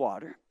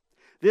rainwater.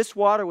 This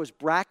water was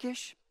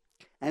brackish,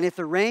 and if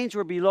the rains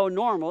were below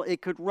normal,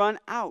 it could run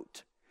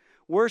out.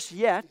 Worse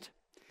yet,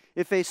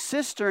 if a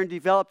cistern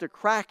developed a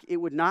crack, it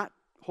would not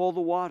hold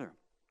the water.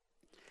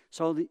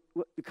 So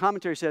the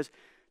commentary says,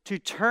 to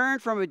turn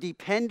from a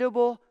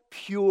dependable,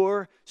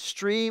 pure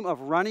stream of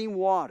running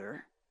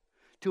water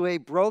to a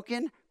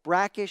broken,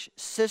 brackish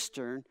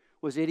cistern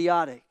was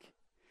idiotic.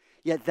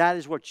 Yet that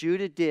is what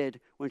Judah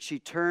did when she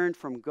turned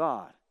from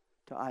God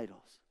to idols.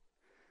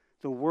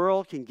 The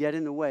world can get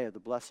in the way of the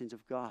blessings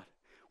of God.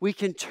 We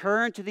can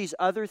turn to these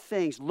other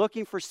things,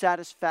 looking for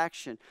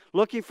satisfaction,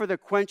 looking for the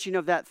quenching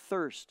of that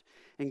thirst.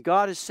 And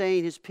God is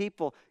saying His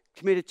people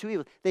committed two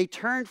evils. They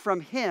turned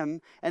from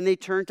Him and they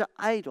turned to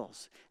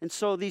idols. And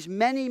so these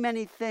many,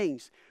 many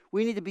things,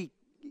 we need to be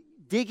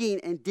digging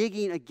and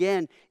digging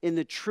again in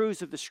the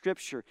truths of the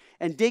Scripture.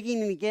 And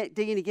digging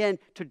again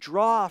to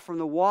draw from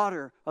the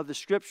water of the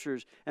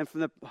Scriptures and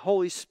from the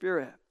Holy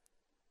Spirit.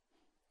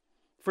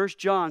 1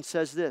 John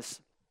says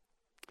this.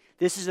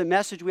 This is a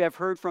message we have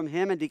heard from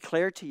Him and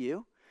declare to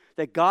you,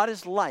 that God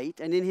is light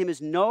and in Him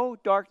is no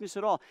darkness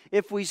at all.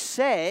 If we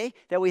say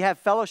that we have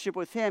fellowship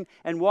with Him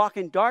and walk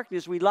in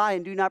darkness, we lie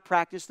and do not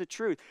practice the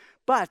truth.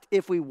 But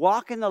if we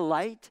walk in the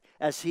light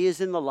as He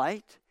is in the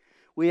light,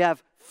 we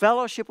have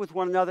fellowship with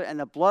one another, and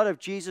the blood of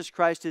Jesus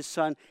Christ, his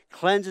Son,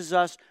 cleanses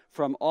us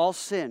from all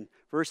sin.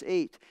 Verse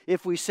 8,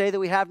 if we say that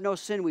we have no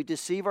sin, we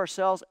deceive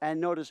ourselves, and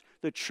notice,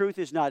 the truth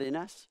is not in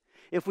us.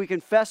 If we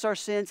confess our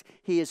sins,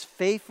 he is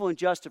faithful and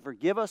just to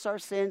forgive us our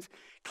sins,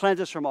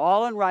 cleanse us from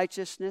all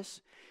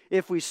unrighteousness.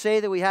 If we say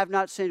that we have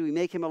not sinned, we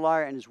make him a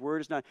liar, and his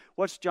word is not.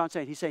 What's John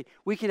saying? He's saying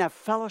we can have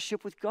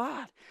fellowship with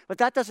God. But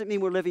that doesn't mean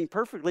we're living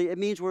perfectly. It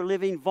means we're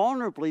living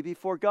vulnerably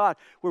before God.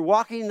 We're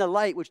walking in the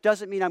light, which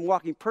doesn't mean I'm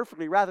walking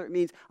perfectly. Rather, it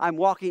means I'm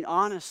walking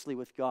honestly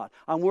with God.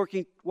 I'm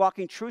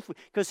walking truthfully,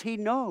 because he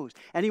knows,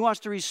 and he wants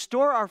to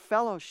restore our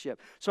fellowship.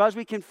 So as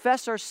we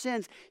confess our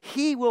sins,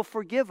 he will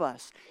forgive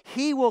us.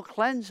 He will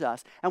cleanse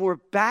us, and we're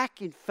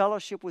back in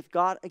fellowship with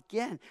God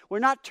again. We're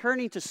not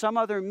turning to some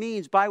other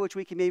means by which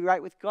we can be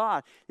right with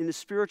God in the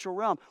spiritual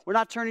realm. We're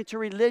not turning to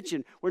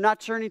religion. We're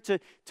not turning to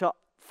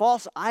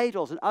false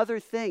idols and other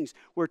things.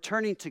 We're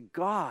turning to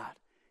God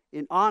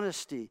in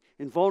honesty,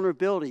 in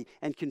vulnerability,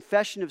 and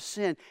confession of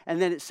sin.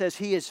 And then it says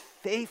he is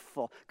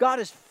faithful. God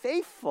is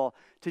faithful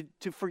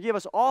to forgive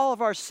us all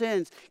of our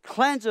sins,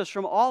 cleanse us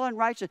from all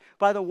unrighteousness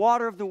by the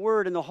water of the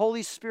Word and the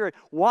Holy Spirit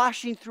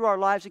washing through our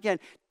lives again.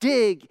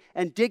 Dig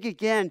and dig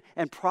again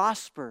and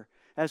prosper.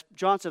 As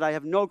John said, I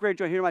have no great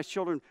joy hearing my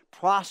children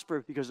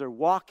prosper because they're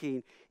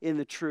walking in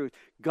the truth.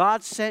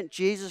 God sent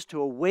Jesus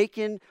to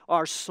awaken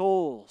our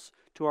souls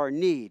to our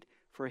need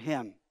for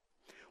him.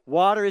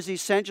 Water is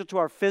essential to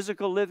our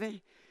physical living,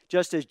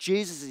 just as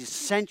Jesus is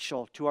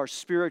essential to our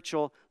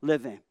spiritual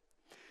living.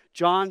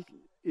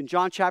 In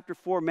John chapter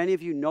 4, many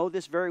of you know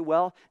this very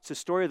well. It's the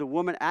story of the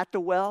woman at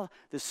the well,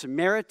 the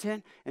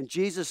Samaritan, and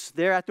Jesus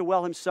there at the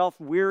well himself,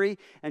 weary,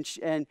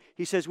 and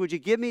he says, would you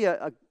give me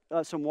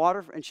some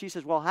water? And she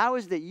says, well, how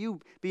is it that you,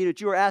 being a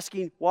Jew, are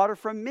asking water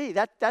from me?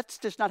 That's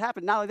just not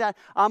happened. Not only that,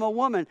 I'm a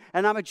woman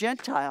and I'm a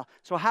Gentile.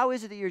 So how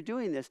is it that you're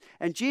doing this?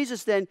 And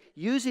Jesus then,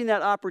 using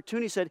that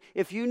opportunity, said,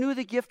 if you knew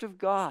the gift of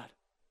God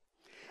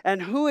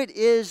and who it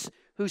is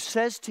who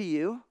says to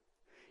you,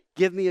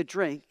 give me a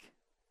drink,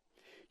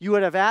 you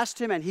would have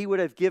asked him and he would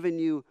have given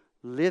you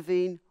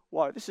living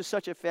water. This is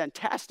such a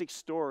fantastic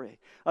story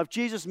of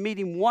Jesus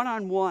meeting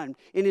one-on-one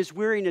in his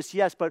weariness,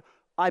 yes, but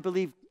I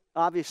believe,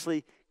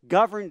 obviously,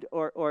 governed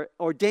or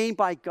ordained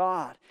by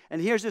God.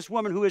 And here's this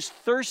woman who is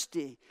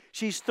thirsty.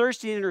 She's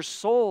thirsty in her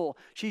soul.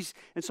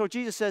 And so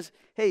Jesus says,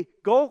 hey,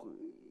 go.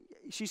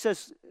 She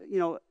says,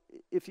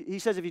 if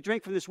you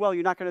drink from this well,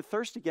 you're not going to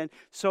thirst again.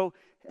 So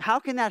how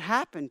can that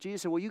happen?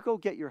 Jesus said, well, you go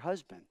get your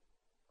husband.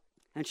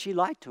 And she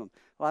lied to him.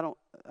 Well,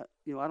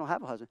 I don't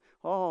have a husband.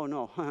 Oh,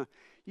 no.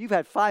 You've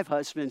had 5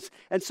 husbands.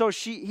 And so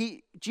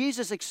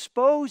Jesus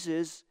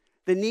exposes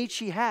the need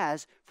she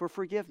has for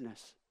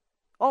forgiveness.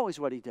 Always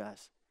what he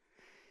does.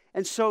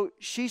 And so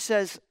she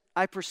says,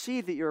 I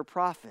perceive that you're a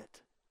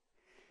prophet.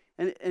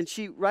 And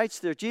she writes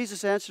there,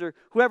 Jesus answered her,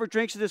 whoever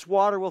drinks of this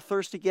water will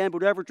thirst again,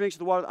 but whoever drinks of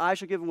the water that I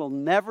shall give him will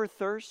never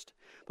thirst.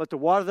 But the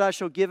water that I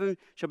shall give him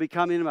shall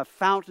become in him a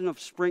fountain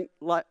of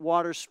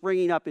water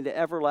springing up into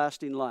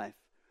everlasting life.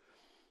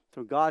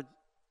 So God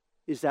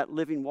is that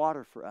living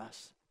water for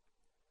us.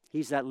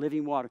 He's that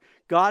living water.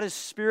 God is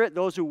spirit.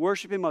 Those who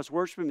worship him must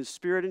worship him in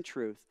spirit and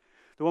truth.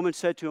 The woman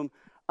said to him,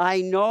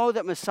 I know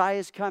that Messiah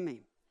is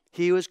coming.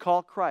 He who is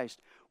called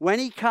Christ. When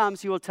he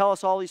comes, he will tell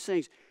us all these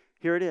things.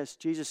 Here it is.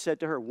 Jesus said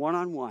to her,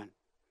 one-on-one,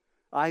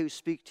 I who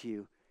speak to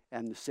you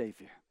am the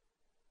Savior.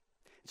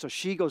 So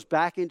she goes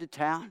back into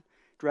town,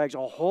 drags a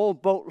whole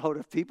boatload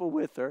of people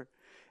with her,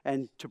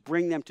 and to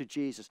bring them to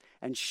Jesus.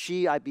 And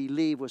she, I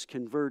believe, was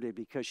converted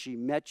because she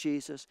met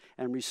Jesus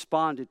and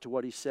responded to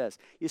what he says.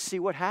 You see,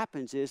 what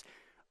happens is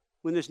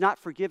when there's not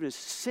forgiveness,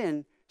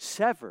 sin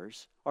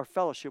severs our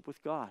fellowship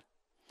with God.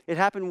 It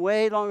happened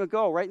way long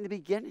ago, right in the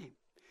beginning.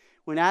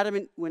 When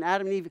Adam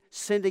and Eve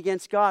sinned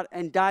against God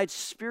and died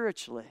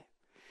spiritually.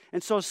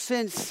 And so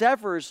sin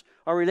severs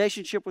our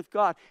relationship with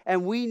God.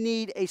 And we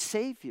need a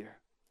Savior.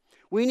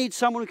 We need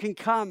someone who can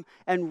come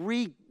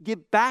and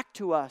give back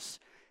to us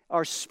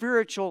our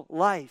spiritual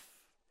life.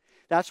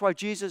 That's why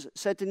Jesus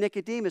said to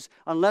Nicodemus,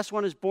 unless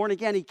one is born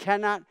again, he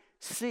cannot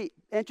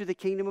enter the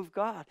kingdom of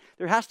God.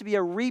 There has to be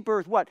a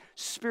rebirth, what?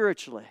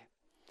 Spiritually.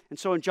 And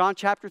so in John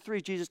chapter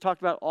 3, Jesus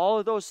talked about all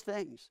of those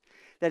things.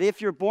 That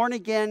if you're born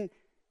again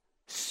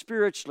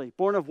spiritually,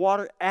 born of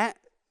water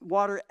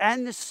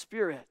and the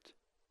Spirit,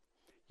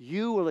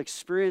 you will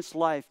experience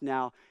life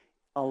now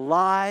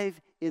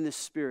alive in the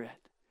Spirit.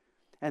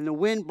 And the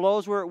wind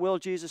blows where it will,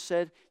 Jesus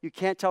said. You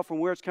can't tell from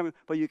where it's coming,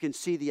 but you can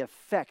see the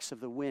effects of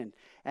the wind.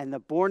 And the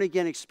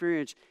born-again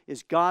experience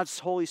is God's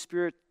Holy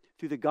Spirit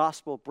through the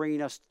gospel bringing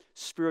us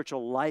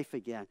spiritual life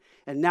again.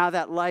 And now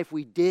that life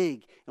we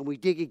dig, and we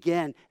dig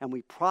again, and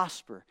we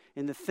prosper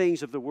in the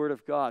things of the Word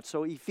of God.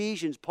 So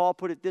Ephesians, Paul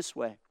put it this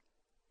way.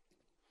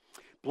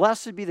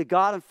 Blessed be the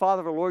God and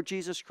Father of our Lord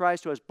Jesus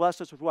Christ, who has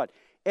blessed us with what?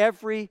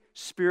 Every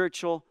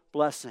spiritual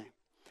blessing.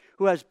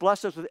 Who has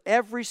blessed us with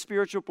every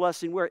spiritual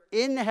blessing. We're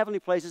in the heavenly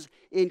places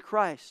in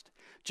Christ.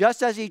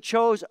 Just as he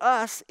chose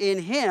us in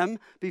him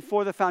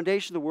before the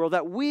foundation of the world,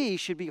 that we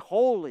should be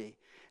holy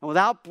and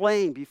without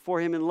blame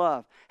before him in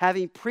love,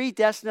 having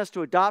predestined us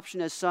to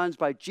adoption as sons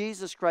by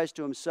Jesus Christ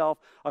to himself,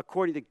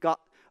 according to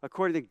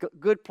the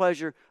good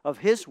pleasure of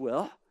his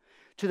will,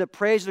 to the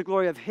praise of the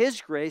glory of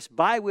his grace,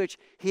 by which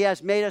he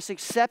has made us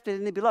accepted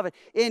in the beloved.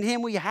 In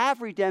him we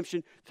have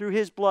redemption through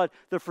his blood,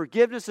 the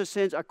forgiveness of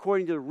sins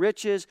according to the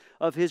riches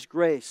of his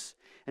grace.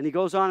 And he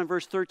goes on in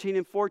verse 13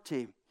 and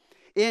 14.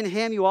 In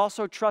him you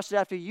also trusted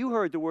after you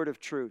heard the word of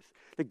truth,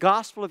 the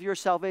gospel of your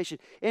salvation,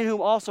 in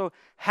whom also,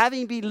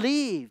 having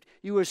believed,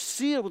 you were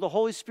sealed with the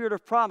Holy Spirit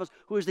of promise,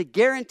 who is the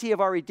guarantee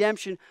of our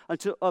redemption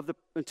until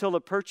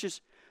the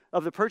purchase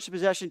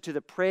possession to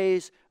the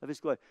praise of his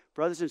glory.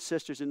 Brothers and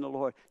sisters in the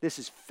Lord, this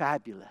is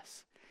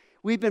fabulous.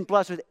 We've been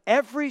blessed with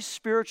every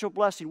spiritual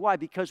blessing. Why?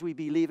 Because we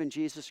believe in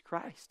Jesus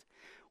Christ.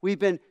 We've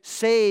been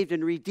saved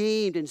and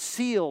redeemed and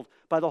sealed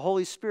by the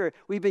Holy Spirit.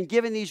 We've been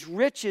given these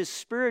riches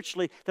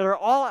spiritually that are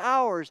all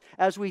ours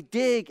as we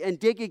dig and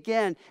dig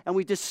again and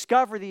we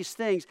discover these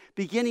things,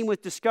 beginning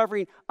with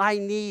discovering, I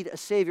need a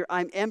Savior.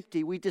 I'm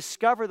empty. We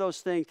discover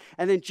those things.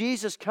 And then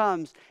Jesus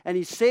comes and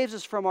he saves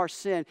us from our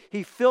sin.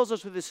 He fills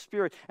us with his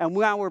Spirit. And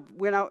now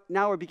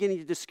we're beginning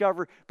to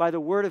discover by the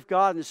Word of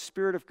God and the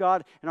Spirit of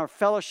God and our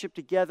fellowship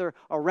together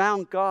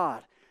around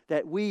God,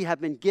 that we have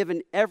been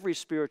given every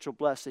spiritual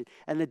blessing.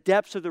 And the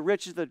depths of the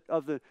riches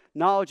of the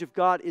knowledge of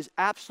God is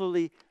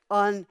absolutely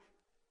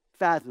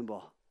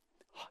unfathomable.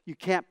 You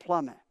can't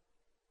plumb it.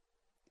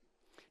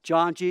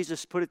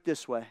 Jesus put it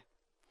this way.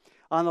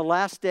 On the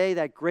last day,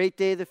 that great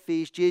day of the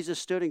feast, Jesus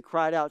stood and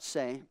cried out,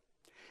 saying,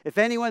 if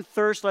anyone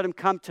thirsts, let him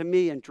come to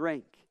me and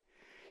drink.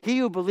 He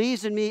who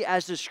believes in me,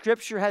 as the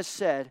scripture has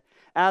said,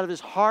 out of his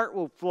heart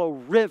will flow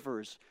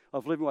rivers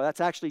of living water. That's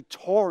actually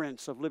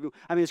torrents of living water.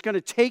 I mean, it's going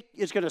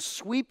to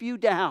sweep you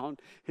down,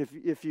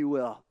 if you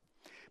will.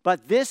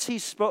 But this he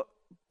spoke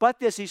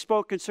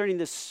concerning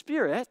the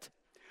Spirit,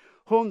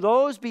 whom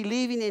those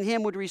believing in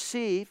him would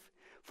receive,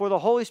 for the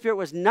Holy Spirit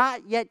was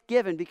not yet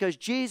given, because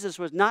Jesus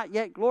was not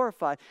yet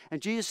glorified.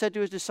 And Jesus said to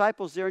his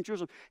disciples there in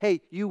Jerusalem,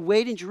 hey, you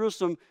wait in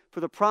Jerusalem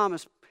for the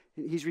promise.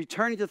 He's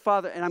returning to the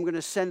Father, and I'm going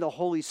to send the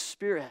Holy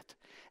Spirit.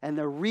 And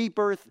the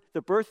rebirth,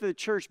 the birth of the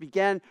church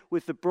began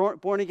with the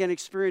born-again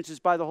experiences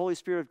by the Holy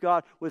Spirit of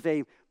God, with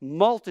a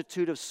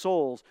multitude of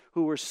souls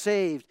who were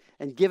saved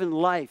and given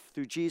life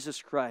through Jesus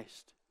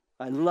Christ.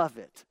 I love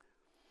it.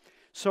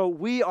 So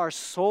we are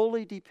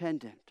solely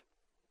dependent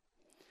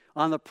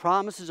on the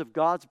promises of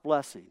God's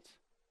blessings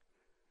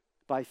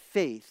by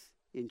faith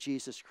in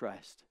Jesus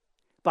Christ.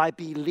 By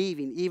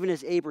believing, even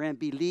as Abraham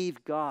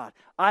believed God.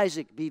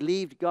 Isaac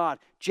believed God.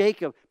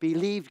 Jacob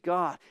believed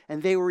God.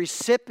 And they were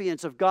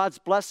recipients of God's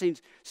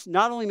blessings,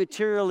 not only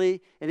materially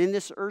and in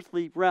this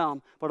earthly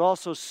realm, but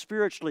also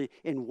spiritually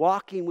in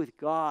walking with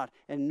God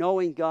and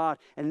knowing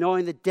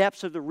the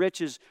depths of the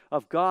riches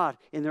of God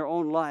in their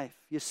own life.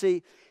 You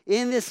see,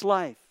 in this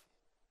life,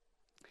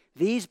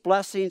 these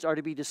blessings are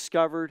to be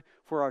discovered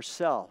for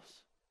ourselves.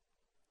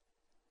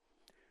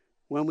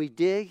 When we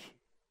dig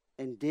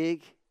and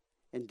dig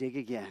and dig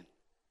again.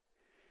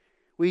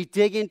 We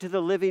dig into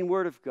the living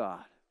Word of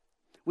God.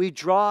 We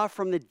draw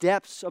from the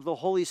depths of the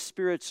Holy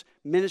Spirit's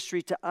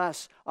ministry to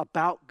us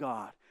about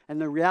God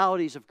and the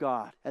realities of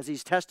God as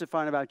he's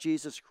testifying about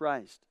Jesus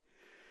Christ.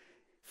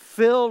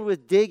 Filled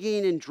with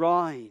digging and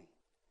drawing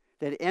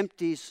that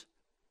empties,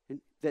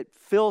 that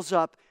fills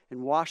up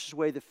and washes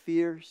away the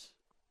fears,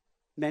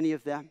 many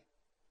of them.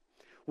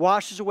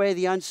 Washes away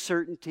the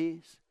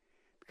uncertainties,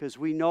 because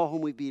we know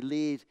whom we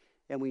believe,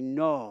 and we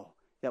know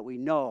that we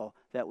know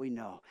that we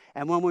know.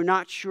 And when we're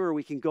not sure,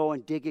 we can go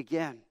and dig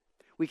again.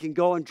 We can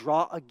go and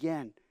draw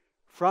again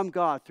from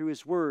God through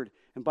his Word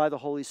and by the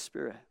Holy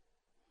Spirit.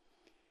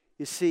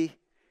 You see,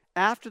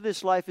 after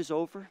this life is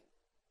over,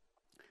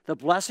 the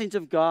blessings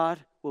of God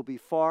will be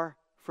far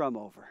from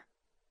over.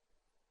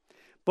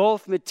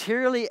 Both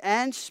materially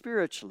and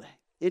spiritually.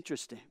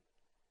 Interesting.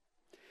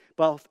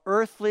 Both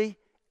earthly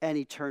and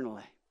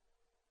eternally.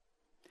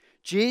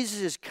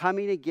 Jesus is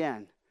coming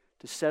again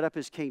to set up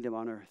his kingdom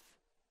on earth.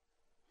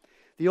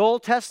 The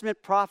Old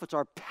Testament prophets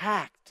are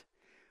packed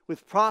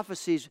with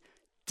prophecies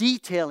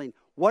detailing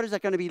what is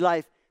that going to be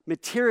like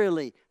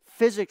materially,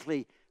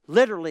 physically,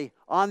 literally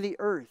on the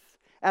earth,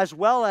 as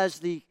well as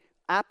the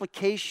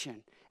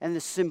application and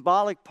the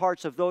symbolic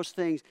parts of those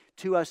things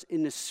to us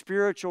in the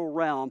spiritual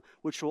realm,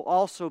 which will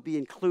also be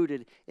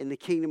included in the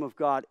kingdom of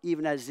God,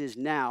 even as it is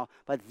now,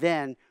 but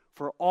then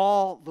for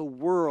all the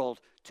world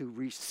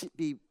to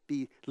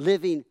be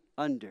living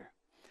under.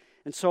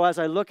 And so as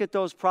I look at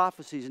those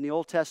prophecies in the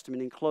Old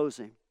Testament in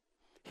closing,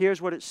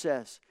 here's what it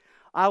says.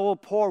 I will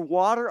pour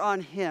water on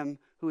him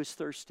who is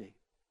thirsty,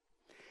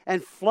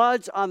 and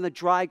floods on the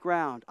dry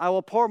ground. I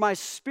will pour my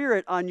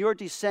Spirit on your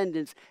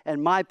descendants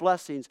and my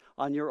blessings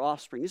on your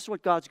offspring. This is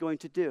what God's going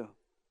to do.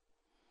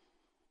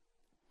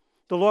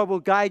 The Lord will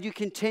guide you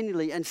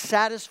continually and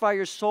satisfy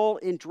your soul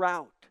in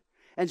drought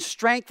and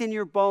strengthen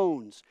your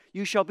bones.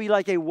 You shall be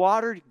like a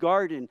watered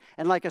garden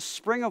and like a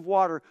spring of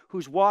water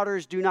whose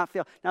waters do not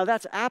fail. Now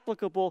that's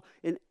applicable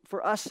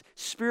for us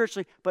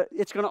spiritually, but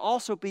it's going to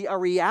also be a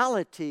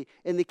reality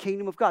in the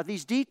kingdom of God.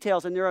 These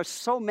details, and there are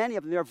so many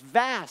of them, they're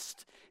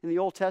vast in the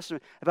Old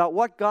Testament about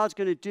what God's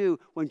going to do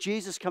when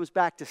Jesus comes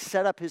back to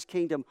set up his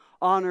kingdom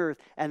on earth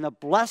and the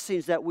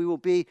blessings that we will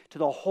be to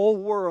the whole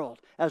world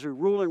as we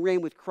rule and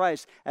reign with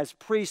Christ as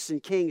priests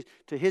and kings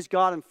to his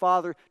God and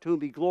Father, to whom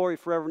be glory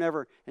forever and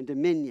ever and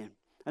dominion.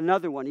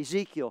 Another one,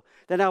 Ezekiel,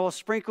 then I will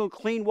sprinkle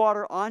clean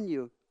water on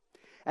you,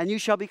 and you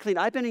shall be clean.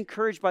 I've been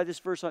encouraged by this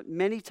verse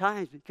many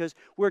times because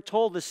we're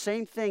told the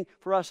same thing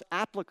for us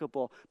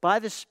applicable. By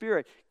the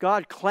Spirit,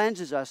 God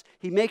cleanses us.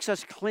 He makes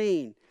us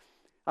clean.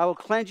 I will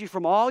cleanse you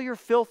from all your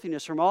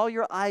filthiness, from all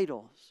your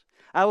idols.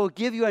 I will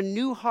give you a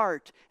new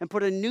heart and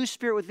put a new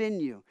spirit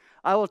within you.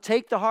 I will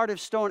take the heart of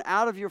stone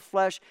out of your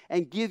flesh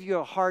and give you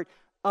a heart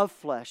of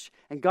flesh.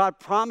 And God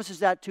promises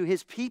that to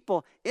his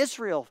people,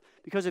 Israel,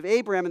 because of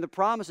Abraham and the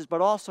promises,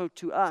 but also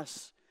to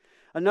us.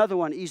 Another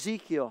one,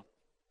 Ezekiel.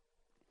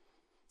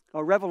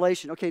 Or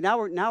Revelation. Okay, now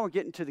we're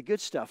getting to the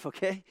good stuff,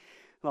 okay?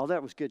 Well,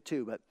 that was good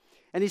too,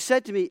 and he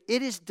said to me,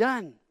 it is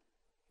done.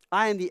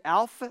 I am the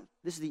Alpha.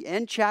 This is the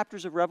end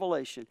chapters of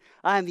Revelation.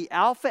 I am the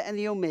Alpha and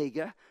the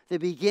Omega, the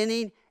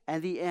beginning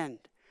and the end.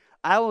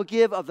 I will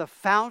give of the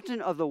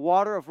fountain of the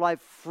water of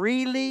life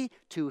freely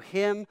to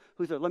him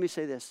who thirsts. Let me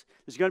say this.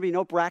 There's going to be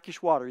no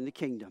brackish water in the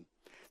kingdom.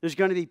 There's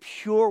going to be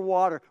pure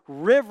water,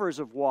 rivers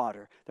of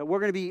water that we're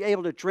going to be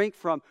able to drink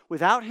from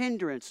without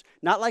hindrance,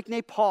 not like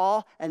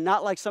Nepal and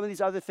not like some of these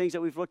other things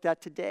that we've looked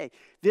at today.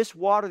 This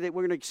water that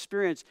we're going to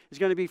experience is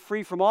going to be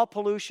free from all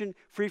pollution,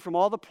 free from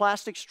all the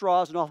plastic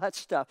straws and all that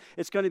stuff.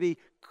 It's going to be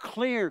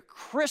clear,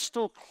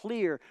 crystal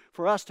clear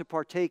for us to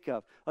partake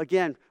of.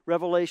 Again,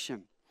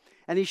 Revelation.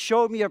 And he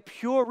showed me a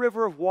pure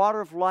river of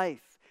water of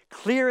life,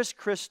 clear as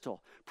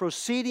crystal,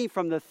 proceeding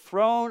from the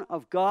throne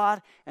of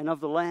God and of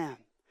the Lamb.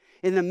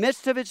 In the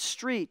midst of its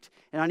street,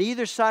 and on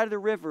either side of the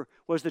river,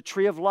 was the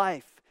tree of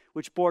life,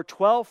 which bore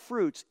 12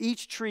 fruits,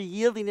 each tree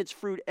yielding its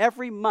fruit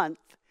every month.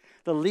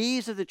 The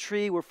leaves of the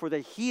tree were for the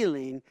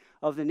healing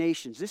of the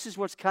nations. This is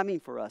what's coming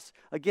for us.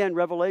 Again,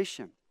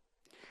 Revelation.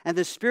 And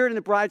the Spirit and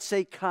the bride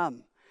say,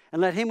 come. And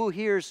let him who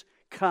hears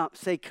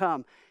say,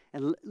 come.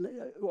 And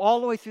all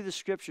the way through the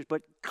Scriptures,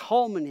 but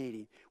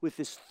culminating with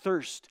this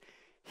thirst.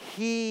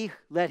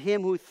 Let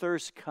him who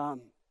thirsts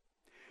come.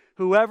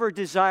 Whoever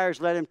desires,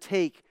 let him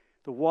take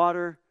the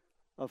water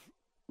of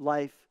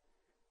life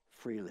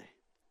freely.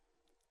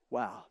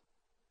 Wow.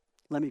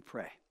 Let me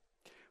pray.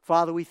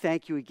 Father, we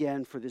thank you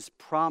again for these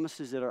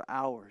promises that are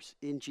ours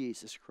in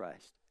Jesus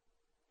Christ.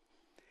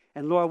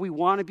 And Lord, we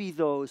want to be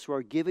those who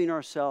are giving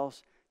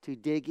ourselves to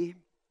digging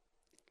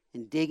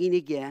and digging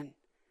again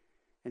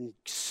and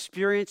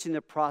experiencing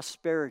the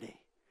prosperity,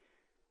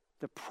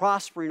 the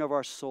prospering of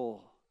our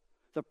soul,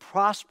 the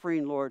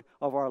prospering, Lord,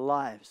 of our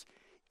lives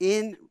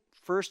in,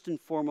 first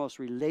and foremost,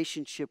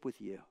 relationship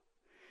with you.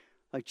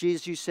 Like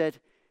Jesus, you said,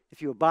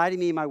 if you abide in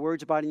me, my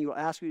words abide in you, will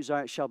ask what you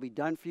desire, it shall be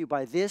done for you.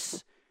 By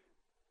this,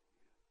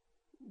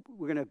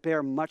 we're going to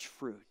bear much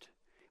fruit.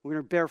 We're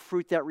going to bear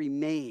fruit that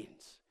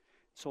remains.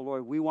 So,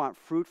 Lord, we want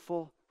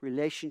fruitful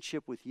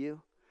relationship with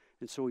you.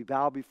 And so we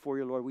bow before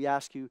you, Lord. We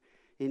ask you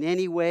in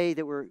any way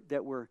that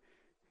we're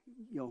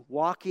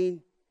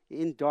walking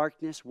in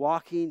darkness,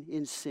 walking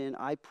in sin,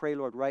 I pray,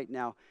 Lord, right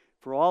now,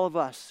 for all of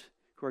us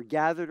who are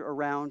gathered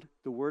around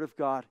the Word of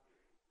God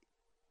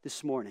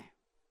this morning.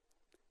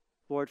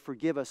 Lord,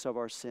 forgive us of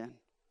our sin.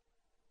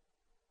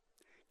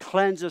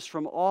 Cleanse us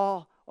from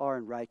all our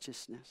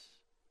unrighteousness.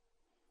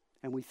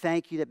 And we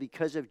thank you that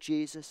because of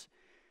Jesus,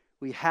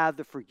 we have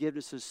the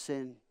forgiveness of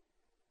sin,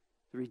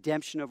 the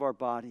redemption of our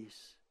bodies,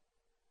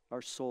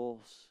 our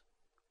souls,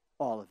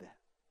 all of it.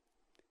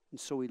 And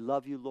so we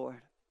love you,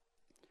 Lord.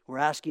 We're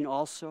asking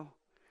also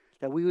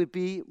that we would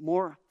be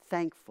more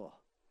thankful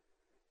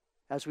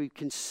as we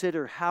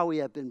consider how we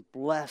have been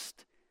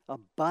blessed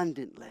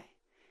abundantly.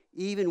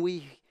 Even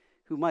we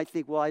who might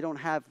think, well, I don't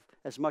have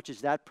as much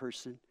as that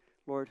person.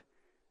 Lord,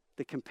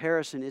 the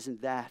comparison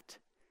isn't that.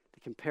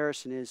 The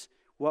comparison is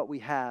what we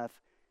have,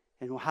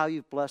 and how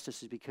you've blessed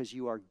us is because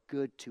you are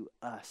good to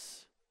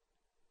us.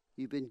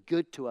 You've been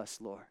good to us,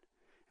 Lord,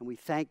 and we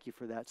thank you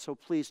for that. So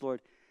please,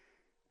 Lord,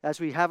 as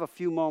we have a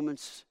few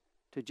moments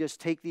to just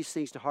take these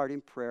things to heart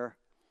in prayer,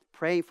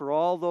 praying for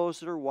all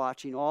those that are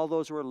watching, all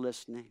those who are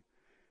listening,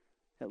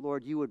 that,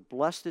 Lord, you would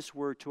bless this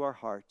word to our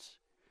hearts,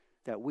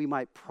 that we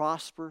might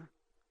prosper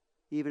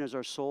even as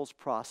our souls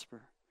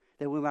prosper,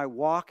 that we might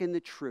walk in the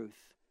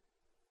truth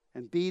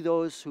and be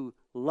those who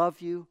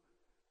love you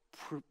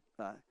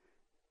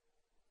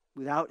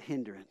without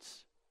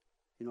hindrance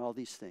in all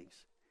these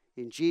things.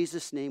 In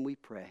Jesus' name we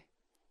pray.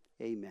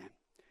 Amen.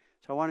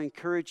 So I want to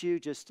encourage you,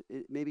 just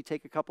maybe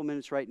take a couple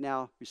minutes right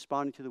now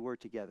responding to the word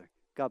together.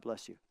 God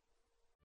bless you.